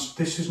stance,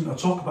 this isn't, I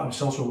talk about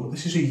this also,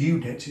 this is a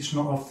unit, it's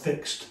not a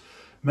fixed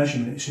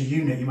measurement, it's a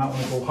unit. You might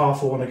want to go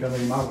half a one again, or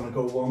you might want to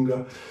go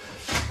longer.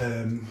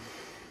 And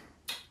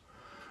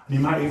you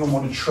might even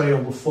want to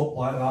trail the foot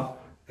like that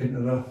into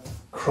the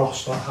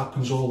cross. That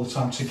happens all the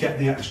time to get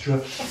the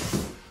extra,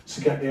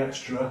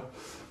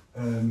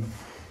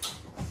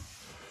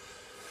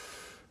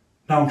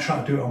 now I'm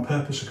trying to do it on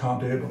purpose, I can't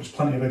do it, but there's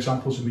plenty of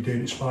examples of me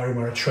doing it sparring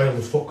where I trail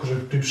the foot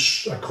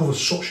because I cover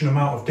such an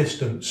amount of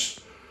distance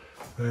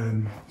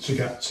to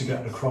get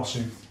the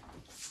crossing.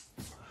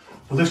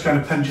 But this kind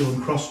of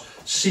pendulum cross,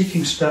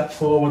 seeking step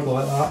forward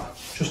like that,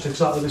 just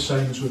exactly the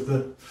same as with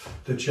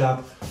the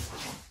jab,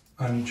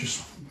 and you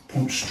just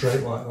punch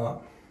straight like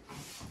that.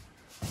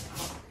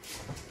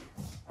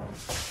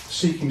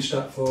 Seeking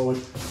step forward,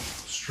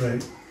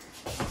 straight.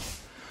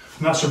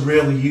 And that's a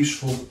really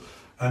useful,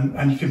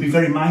 and you can be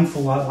very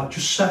mindful like that.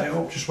 Just set it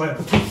up, just wait up,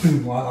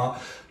 boom, like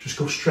that. Just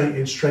go straight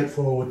in, straight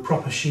forward,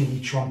 proper Shin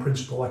Yiquan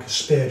principle, like a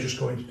spear, just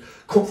going,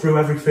 cut through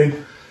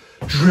everything,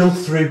 drill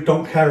through,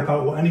 don't care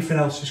about what anything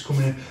else is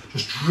coming in,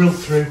 just drill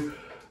through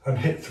and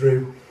hit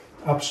through,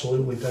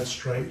 absolutely dead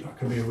straight. That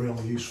can be a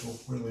really useful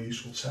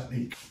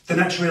technique. The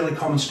next really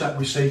common step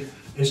we see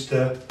is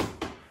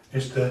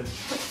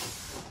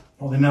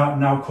what they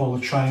now call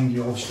the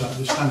triangular step.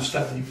 This kind of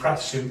step that you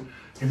practice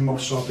in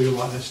most Sabu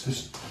like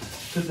this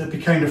that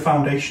became the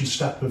foundation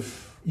step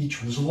of each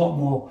one. There's a lot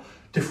more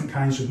different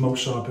kinds of Mo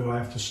Sabu, I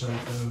have to say.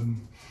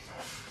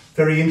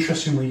 Very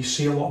interestingly, you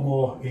see a lot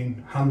more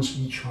in Han's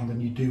Yiquan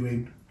than you do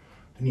in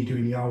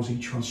Yao's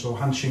Yiquan. So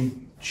Han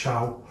Xing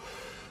Chao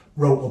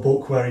wrote a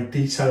book where he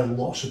detailed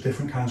lots of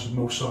different kinds of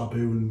Mo Sabu,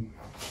 and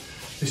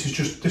this is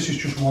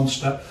just one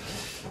step.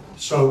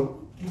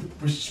 So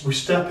we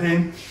step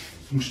in,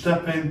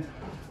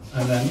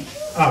 and then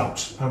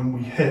out, and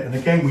we hit. And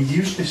again, we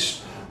use the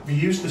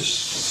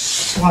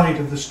slide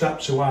of the step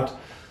to add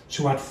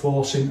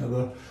force into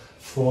the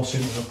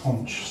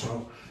punch.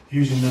 So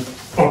using the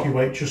body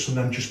weight and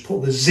then just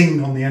put the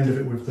zing on the end of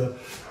it with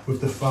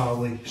the far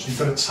leg. So you've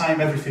got to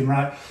time everything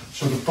right.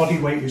 So the body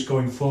weight is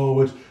going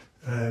forward.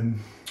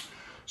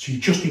 So you're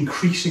just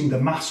increasing the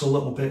mass a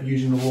little bit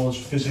using the laws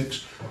of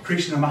physics,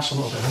 increasing the mass a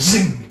little bit,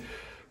 zing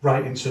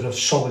right into the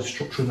solid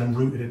structure and then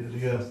rooted into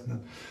the earth. And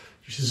then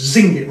just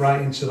zing it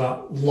right into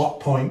that lock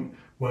point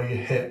where you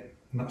hit.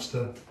 And that's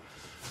the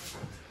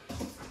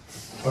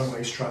point where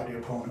you strike the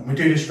opponent. We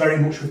do this very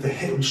much with the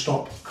hit and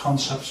stop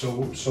concept.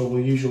 So we'll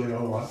usually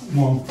go like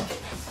 1,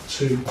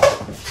 2,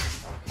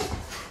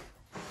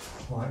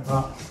 like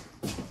that.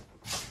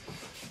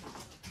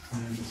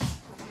 And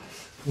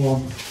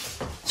 1,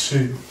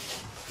 2,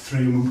 3,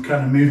 and we're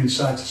kind of moving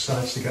side to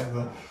side to get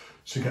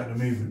the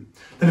movement.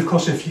 Then of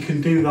course, if you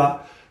can do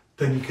that,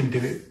 then you can do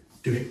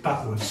it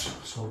backwards.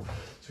 So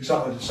it's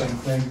exactly the same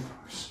thing.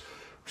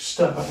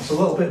 Step back. It's a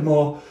little bit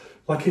more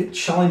like it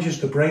challenges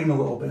the brain a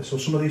little bit. So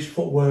some of these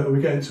footwork,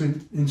 we get into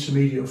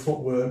intermediate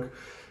footwork,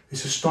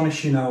 it's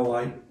astonishing how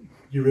like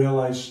you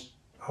realise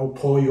how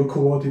poor your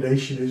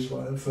coordination is.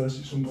 Like at first,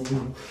 it's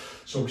unbelievable.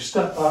 So we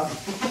step back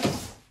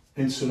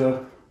into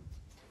the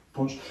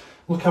punch.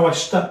 Look how I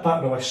step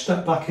back though. I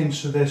step back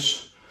into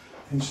this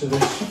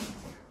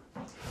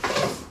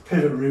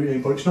pivot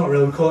rooting, but it's not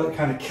really. We call it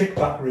kind of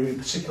kickback rooting,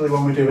 particularly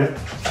when we do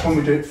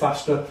it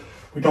faster.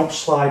 We don't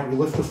slide. We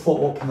lift the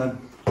foot up and then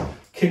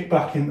kick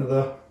back into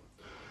the,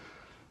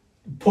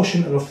 push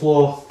into the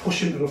floor,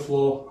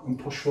 and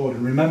push forward.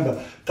 And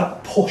remember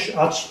that push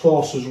adds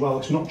force as well.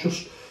 It's not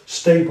just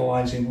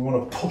stabilising. We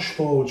want to push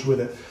forwards with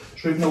it.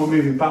 So even though we're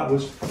moving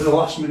backwards, at the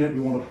last minute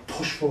we want to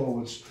push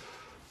forwards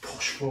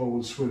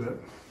with it.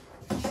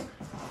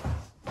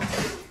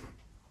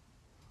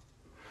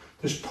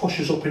 this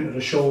pushes up into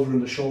the shoulder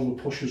and the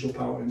shoulder pushes up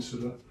out into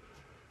the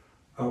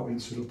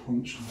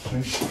punch.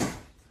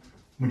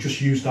 We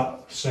just use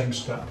that same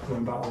step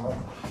going back like that.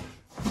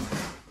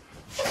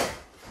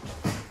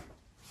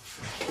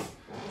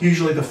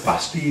 Usually the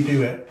faster you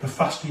do it,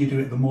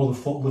 the more the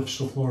foot lifts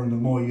the floor and the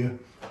more you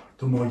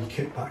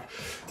kick back.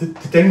 The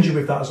danger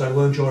with that, as I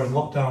learned during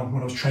lockdown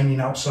when I was training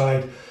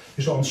outside,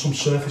 is that on some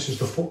surfaces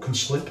the foot can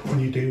slip when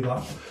you do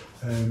that.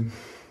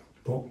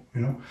 But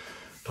you know,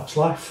 that's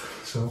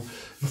life. So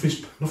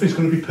nothing's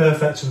going to be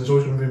perfect, and there's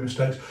always going to be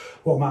mistakes.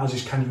 What matters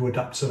is, can you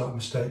adapt to that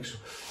mistake? So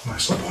you might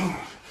slip,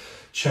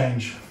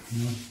 change,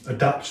 you know,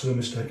 adapt to the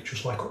mistake,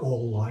 just like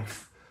all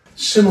life.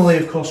 Similarly,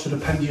 of course, for the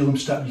pendulum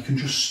step, you can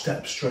just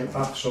step straight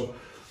back. So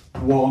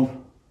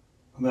 1,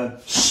 and then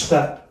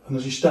step, and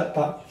as you step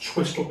back,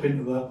 twist up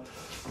into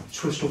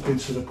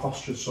the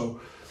posture. So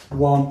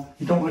 1,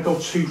 you don't want to go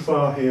too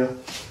far here.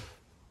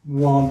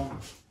 1,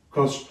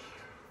 because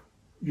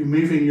you're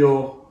moving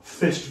your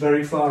fist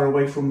very far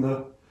away from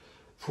the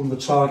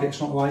target.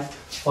 It's not like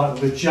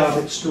with a jab,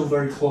 it's still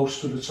very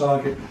close to the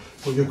target,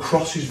 but your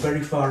cross is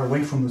very far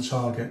away from the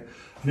target.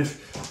 And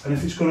if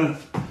it's going to,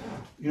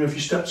 you know, if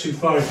you step too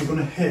far, if you're going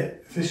to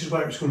hit, if this is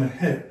where it's going to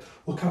hit,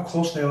 look how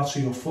close they are to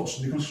your foot.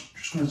 So they're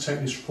just going to take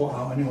this foot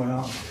out anyway,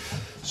 aren't they?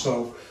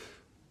 So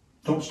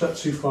don't step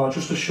too far,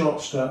 just a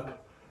short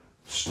step,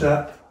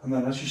 and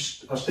then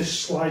as this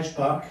slides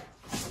back,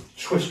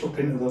 twist up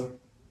into the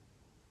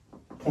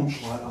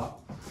punch like that.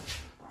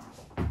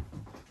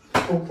 The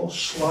foot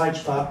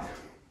slides back,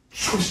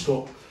 twist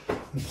up,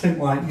 and think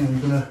like, you know,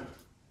 you're going to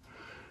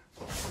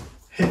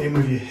hit him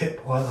with your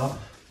hip like that.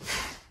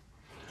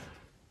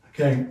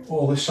 Again,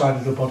 all this side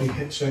of the body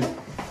hits in.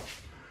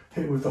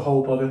 Hit with the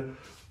whole body.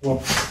 1,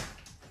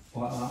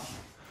 like that.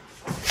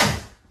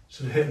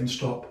 So hit and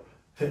stop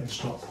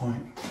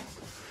point.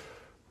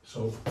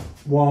 So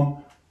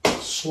 1,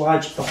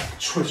 slides back,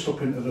 twist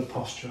up into the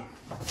posture.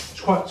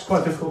 It's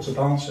quite difficult to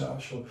balance it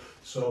actually.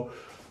 So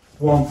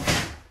 1,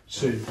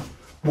 2,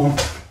 1,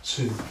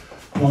 2,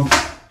 1,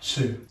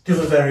 2. The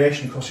other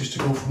variation, of course, is to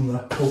go from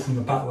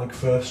the back leg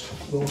first.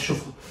 A little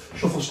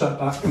shuffle step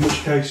back, in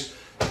which case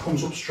it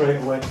comes up straight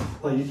away.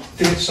 Like you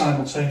do it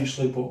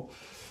simultaneously, but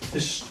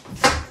this,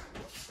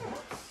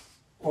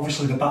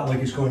 obviously the back leg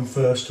is going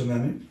first, and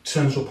then it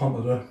turns up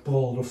onto the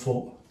ball of the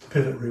foot, the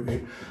pivot routine,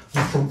 and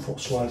the front foot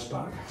slides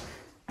back.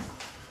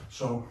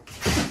 So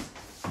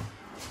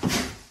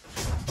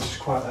this is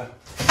quite a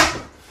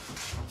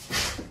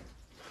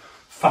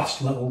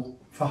fast little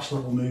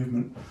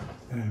movement.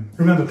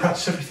 Remember,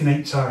 practice everything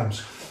 8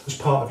 times as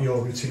part of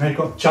your routine. Now you've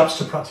got jabs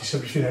to practice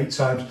everything 8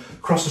 times,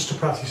 crosses to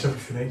practice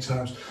everything 8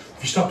 times.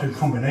 If you start doing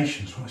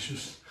combinations, well,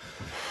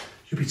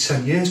 you'll be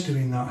 10 years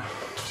doing that.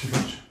 So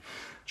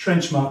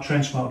train smart,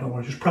 don't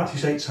worry, just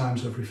practice 8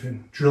 times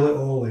everything, drill it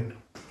all in.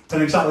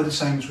 And exactly the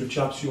same as with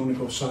jabs, you want to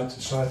go side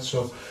to side.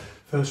 So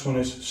first one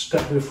is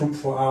step with the front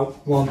foot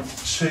out, 1,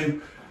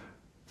 2.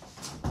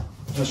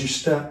 As you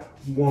step,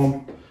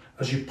 1.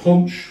 As you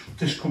punch,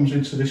 this comes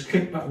into this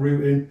kickback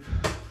routine,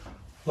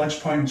 legs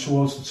pointing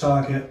towards the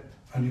target,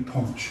 and you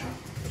punch.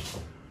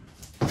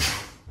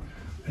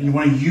 And you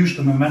want to use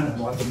the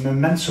momentum, like the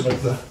momentum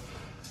of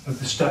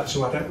the step,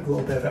 to add a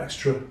little bit of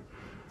extra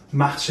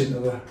mass into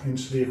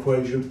the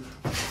equation.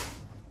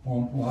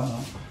 1, like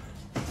that.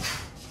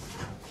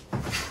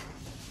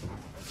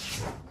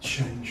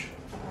 Change.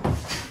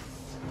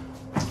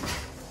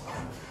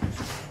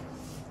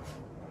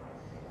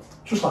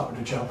 Just like with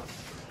the jab.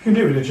 If you can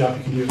do it with a jab,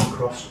 you can do it with a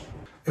cross.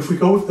 If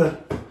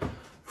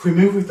we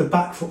move with the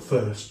back foot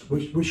first,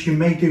 which you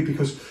may do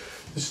because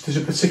there's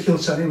a particular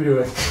technique we do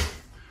it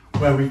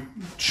where we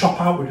chop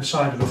out with the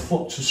side of the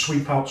foot to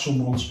sweep out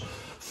someone's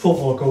foot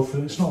or go for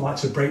it. It's not like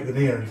to break the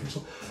knee or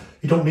anything.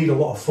 You don't need a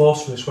lot of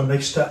force for this. When they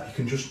step, you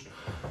can just,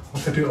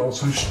 like I do it all the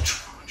time,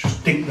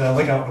 just dink their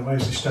leg out of the way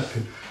as they step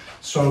in.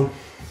 So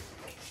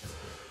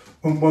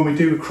when we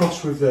do a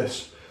cross with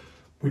this,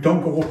 we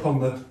don't go up on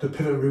the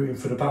pivot routine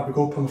for the back, we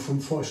go up on the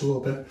front foot. It's a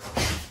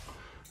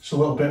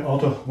little bit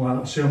odder like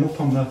that. See, I'm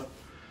up on the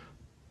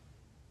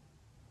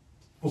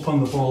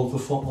ball of the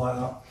foot like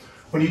that.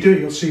 When you do it,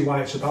 you'll see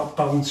why. It's about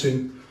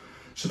balancing.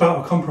 It's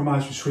about a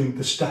compromise between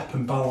the step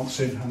and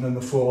balancing, and then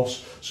the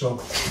force.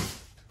 So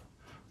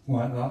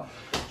like that.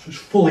 So it's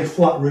fully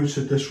flat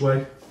rooted this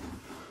way.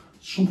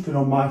 Something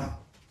on my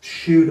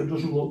shoe that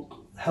doesn't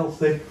look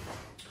healthy.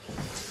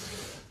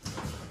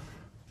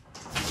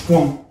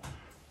 1.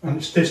 And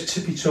it's this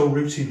tippy toe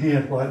routine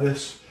here, like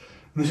this.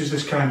 And this is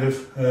this kind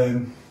of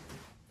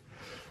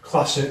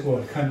classic,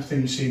 or kind of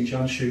thing you see in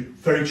Janshu.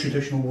 Very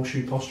traditional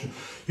wushu posture.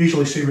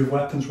 Usually see with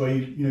weapons where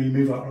you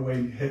move out of the way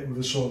and you hit with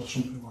a sword or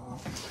something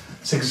like that.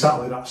 It's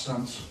exactly that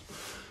stance.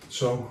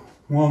 So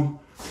 1,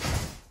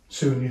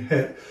 2, and you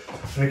hit.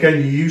 And again,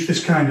 you use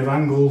this kind of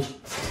angled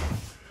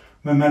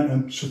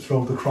momentum to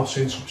throw the cross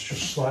in, so it's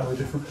just slightly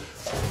different.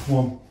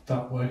 1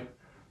 that way,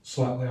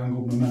 slightly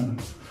angled momentum.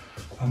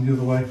 And the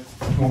other way,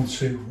 1,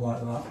 2,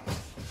 like that.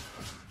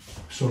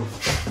 So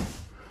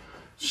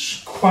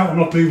it's quite an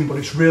odd movement, but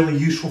it's really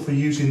useful for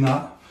using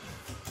that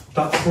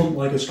that front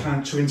leg is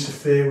kind of to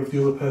interfere with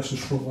the other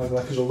person's front leg,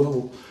 like as a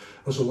little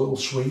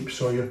sweep.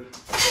 So you're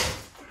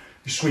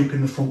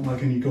sweeping the front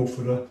leg and you go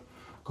for the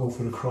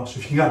cross.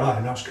 If you can get that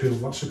in, that's cool.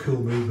 That's a cool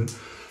movement,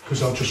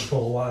 because I'll just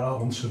fall like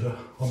that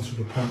onto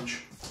the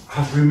punch.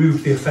 I've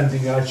removed the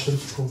offending item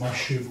from my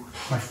shoe,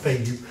 my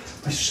Feiyu,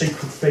 my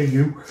sacred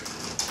Feiyu.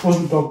 It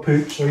wasn't dog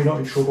poop, so you're not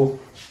in trouble.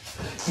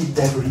 You're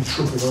never in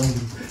trouble, are you?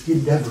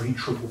 You're never in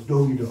trouble.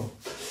 No, you don't.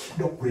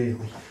 Not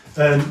really.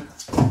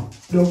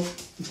 No.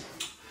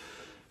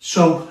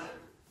 So,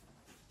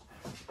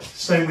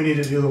 same we need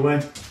it the other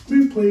way.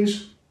 Move,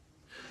 please.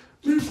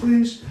 Move,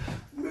 please.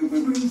 Move,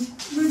 move, move, move,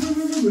 move,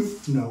 move,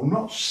 move. No,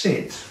 not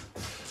sit.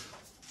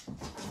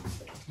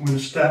 I'm going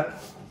to step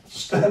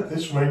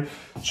this way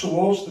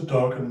towards the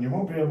dog, and you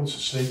won't be able to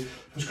see.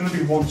 There's going to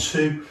be 1,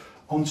 2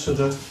 onto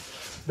the...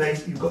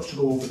 Mate, you've got to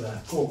go over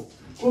there. Go on.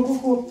 Go on,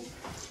 go on.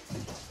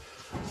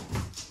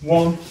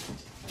 1,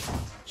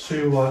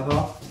 2 like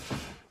that.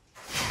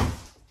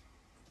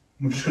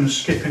 We're just going to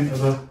skip into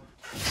the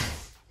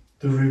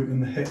root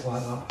and the hip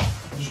like that.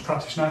 Just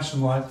practice nice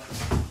and light.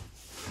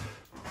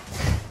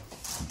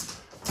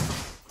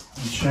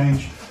 And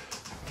change.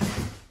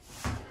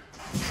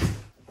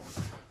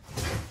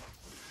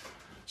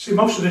 See,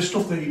 most of this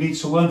stuff that you need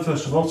to learn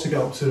first of all to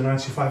get up to the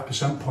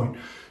 95% point,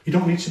 you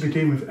don't need to be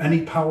doing with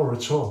any power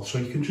at all. So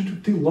you can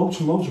just do loads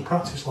and loads of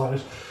practice like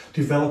this,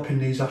 developing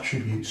these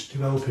attributes,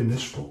 developing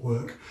this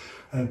footwork.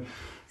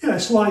 Yeah,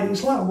 it's like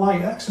a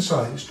light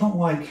exercise. It's not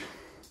like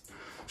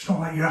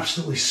you're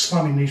absolutely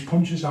slamming these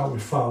punches out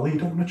with Farley. You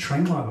don't want to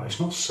train like that. It's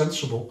not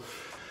sensible.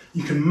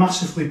 You can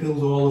massively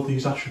build all of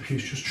these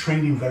attributes just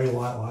training very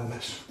light like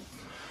this.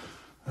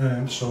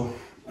 So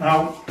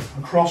out,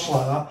 across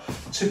like that,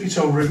 tippy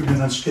toe rooting and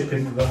then skip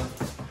into there.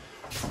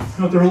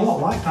 You know, they're a lot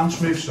like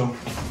dance moves, so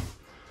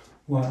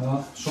like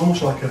that. It's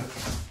almost like a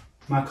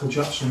Michael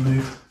Jackson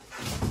move.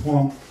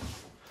 1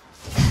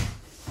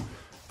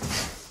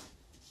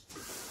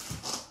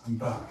 and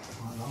back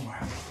like that way.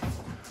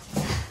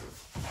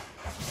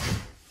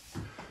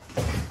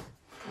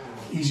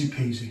 Easy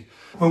peasy.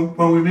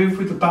 When we move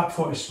with the back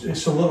foot,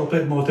 it's a little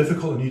bit more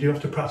difficult, and you do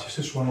have to practice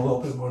this one a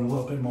little bit more and a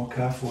little bit more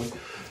carefully.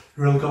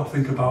 You really got to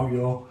think about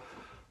your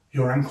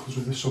ankles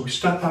with this. So we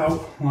step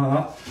out like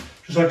that,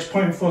 just like it's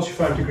pointing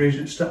 45 degrees,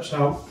 it steps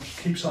out,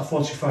 keeps that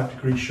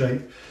 45-degree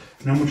shape,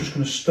 and then we're just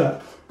going to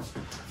step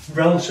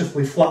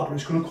relatively flat, but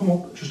it's going to come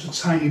up just a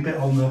tiny bit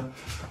on the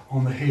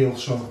heel.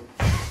 So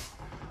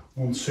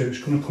 1, 2, it's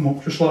going to come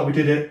up just like we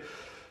did it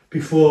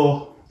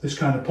before, this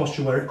kind of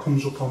posture where it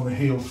comes up on the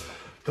heel.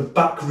 The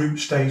back root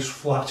stays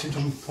flat. It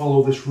doesn't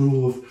follow this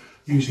rule of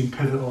using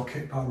pivot or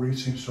kickback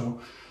rooting. So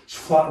it's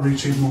flat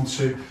rooting 1,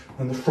 2,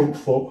 and the front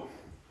foot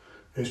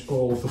is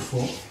ball of the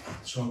foot.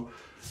 So,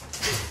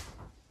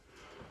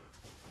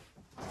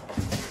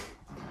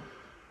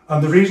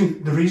 and the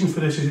reason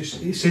for this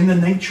is it's in the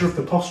nature of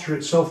the posture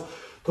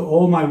itself that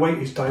all my weight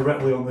is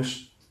directly on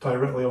this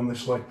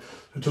leg.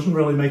 It doesn't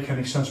really make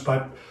any sense.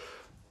 By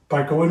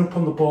going up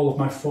on the ball of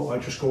my foot, I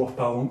just go off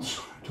balance.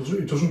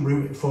 It doesn't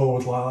root it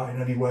forward like that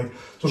in any way.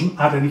 It doesn't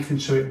add anything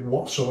to it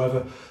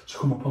whatsoever to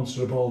come up onto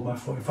the ball of my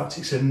foot. In fact,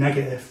 it's a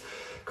negative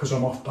because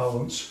I'm off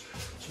balance.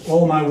 So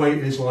all my weight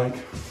is like,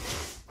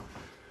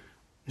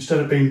 instead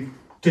of being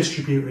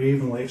distributed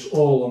evenly, it's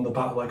all on the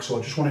back leg. So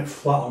I just want it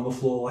flat on the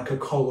floor like a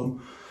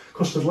column.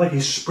 Because the leg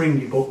is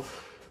springy, but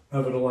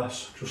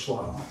nevertheless, just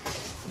like that.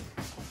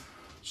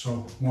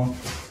 So 1,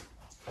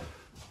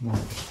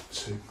 1,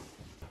 2.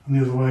 And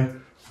the other way,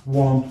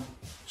 1,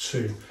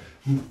 2.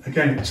 And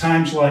again, at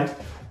times like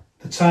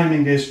the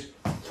timing is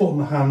foot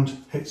and the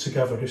hand hit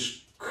together,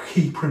 this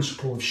key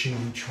principle of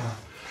Shiyi Chuan.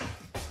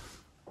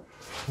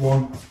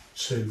 1,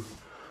 2,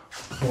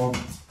 1,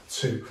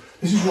 2.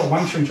 This is what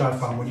Wang Chun I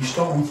found. When you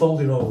start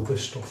unfolding all of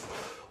this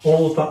stuff,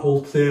 all of that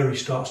old theory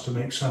starts to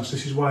make sense.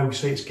 This is why we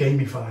say it's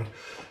gamified.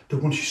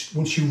 That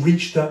once you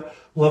reach that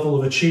level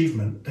of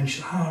achievement, then you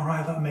say, oh,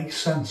 right, that makes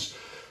sense.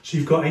 So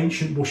you've got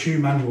ancient Wushu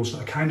manuals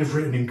that are kind of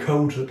written in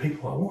codes that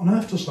people are like, what on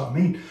earth does that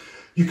mean?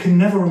 You can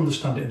never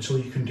understand it until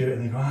you can do it,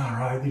 and they go, ah,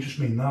 right, they just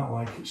mean that.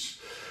 Like it's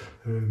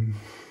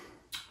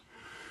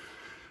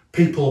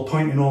people are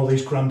pointing all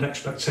these grand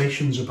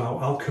expectations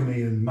about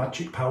alchemy and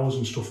magic powers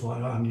and stuff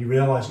like that, and you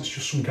realise it's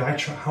just some guy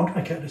trying, how do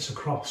I get this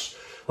across?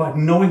 Like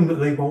knowing that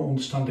they won't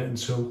understand it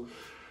until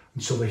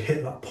they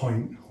hit that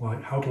point.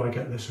 Like, how do I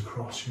get this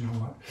across? You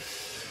know,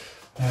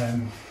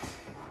 like.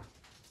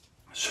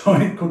 So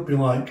it could be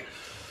like,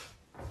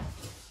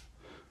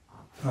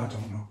 I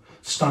don't know,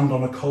 stand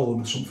on a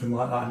column or something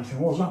like that, and you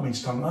think, what does that mean?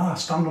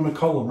 Stand on a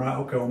column, right?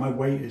 Okay, well, my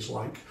weight is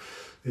like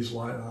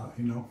that,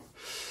 you know.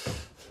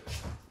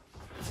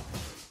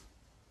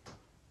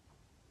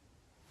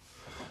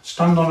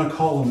 Stand on a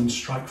column and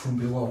strike from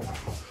below,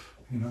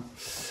 you know.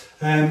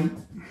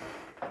 Then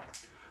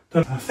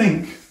I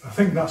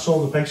think that's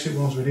all the basic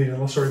ones we need,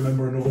 unless I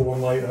remember another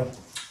one later.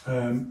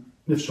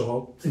 If so,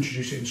 I'll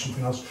introduce it in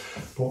something else.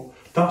 But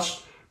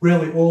that's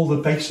really all the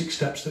basic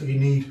steps that you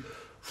need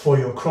for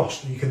your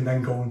cross that you can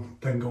then go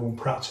and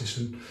practice.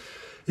 And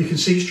you can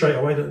see straight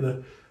away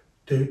that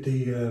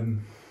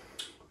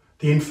the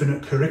the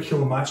infinite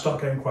curriculum might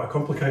start getting quite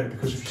complicated,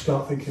 because if you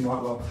start thinking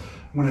like, well,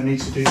 I'm going to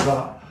need to do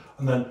that,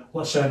 and then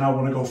let's say I now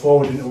want to go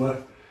forward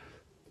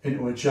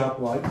into a jab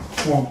like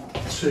 1,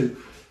 2,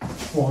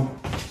 1,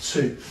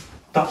 2.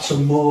 That's a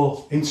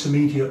more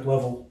intermediate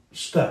level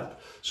step.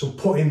 So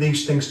putting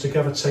these things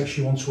together takes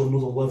you onto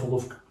another level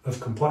of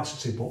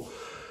complexity. But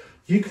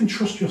you can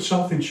trust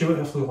yourself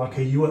intuitively. Like,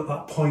 are you at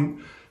that point?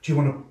 Do you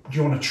want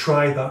to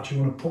try that? Do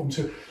you want to put them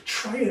to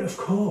try it, of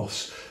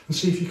course, and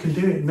see if you can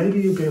do it?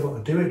 Maybe you'll be able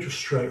to do it just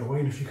straight away.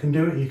 And if you can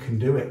do it, you can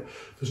do it.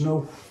 There's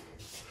no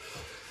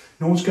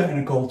one's getting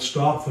a gold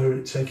star for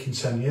it taking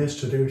 10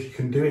 years to do. If you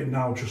can do it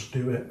now, just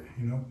do it.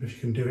 You know, if you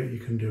can do it, you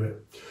can do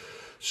it.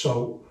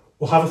 So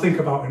we'll have a think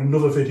about in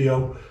another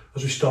video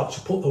as we start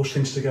to put those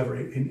things together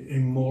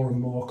in more and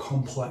more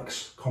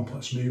complex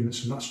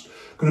movements. And that's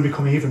going to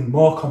become even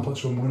more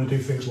complex when we're going to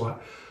do things like,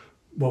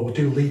 well, we'll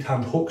do lead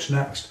hand hooks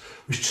next,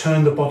 which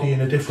turn the body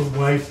in a different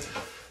way.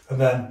 And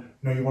then,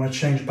 you know, you want to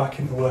change back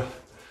into a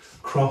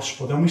cross.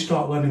 But then we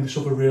start learning this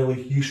other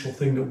really useful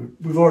thing that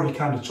we've already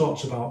kind of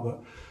talked about, that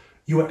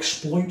you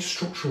exploit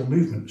structural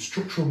movement.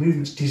 Structural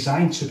movement's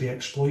designed to be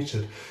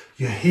exploited.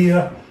 You're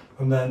here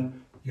and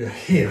then you're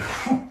here.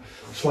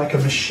 It's like a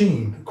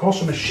machine. Of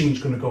course a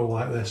machine's going to go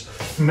like this.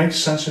 It makes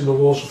sense in the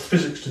laws of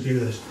physics to do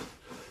this.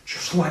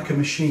 Just like a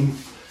machine.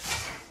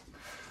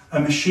 A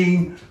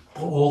machine,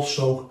 but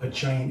also a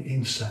giant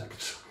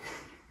insect.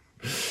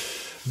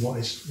 What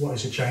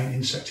is a giant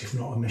insect if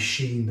not a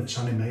machine that's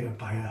animated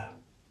by a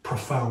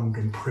profound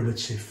and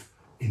primitive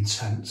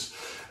intent?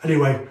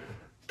 Anyway,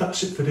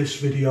 that's it for this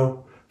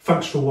video.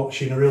 Thanks for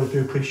watching. I really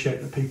do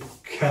appreciate that people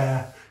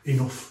care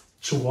enough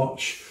to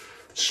watch.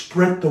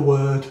 Spread the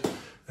word.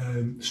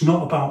 It's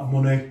not about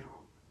money.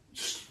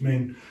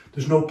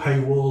 There's no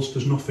paywalls,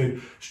 there's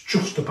nothing. It's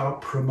just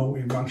about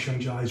promoting Wang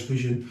Xiangjai's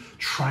vision,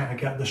 trying to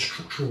get the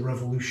structural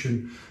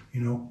revolution,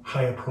 you know,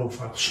 higher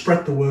profile.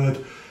 Spread the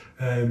word.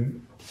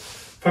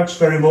 Thanks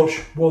very much.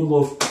 One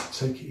love.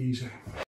 Take it easy.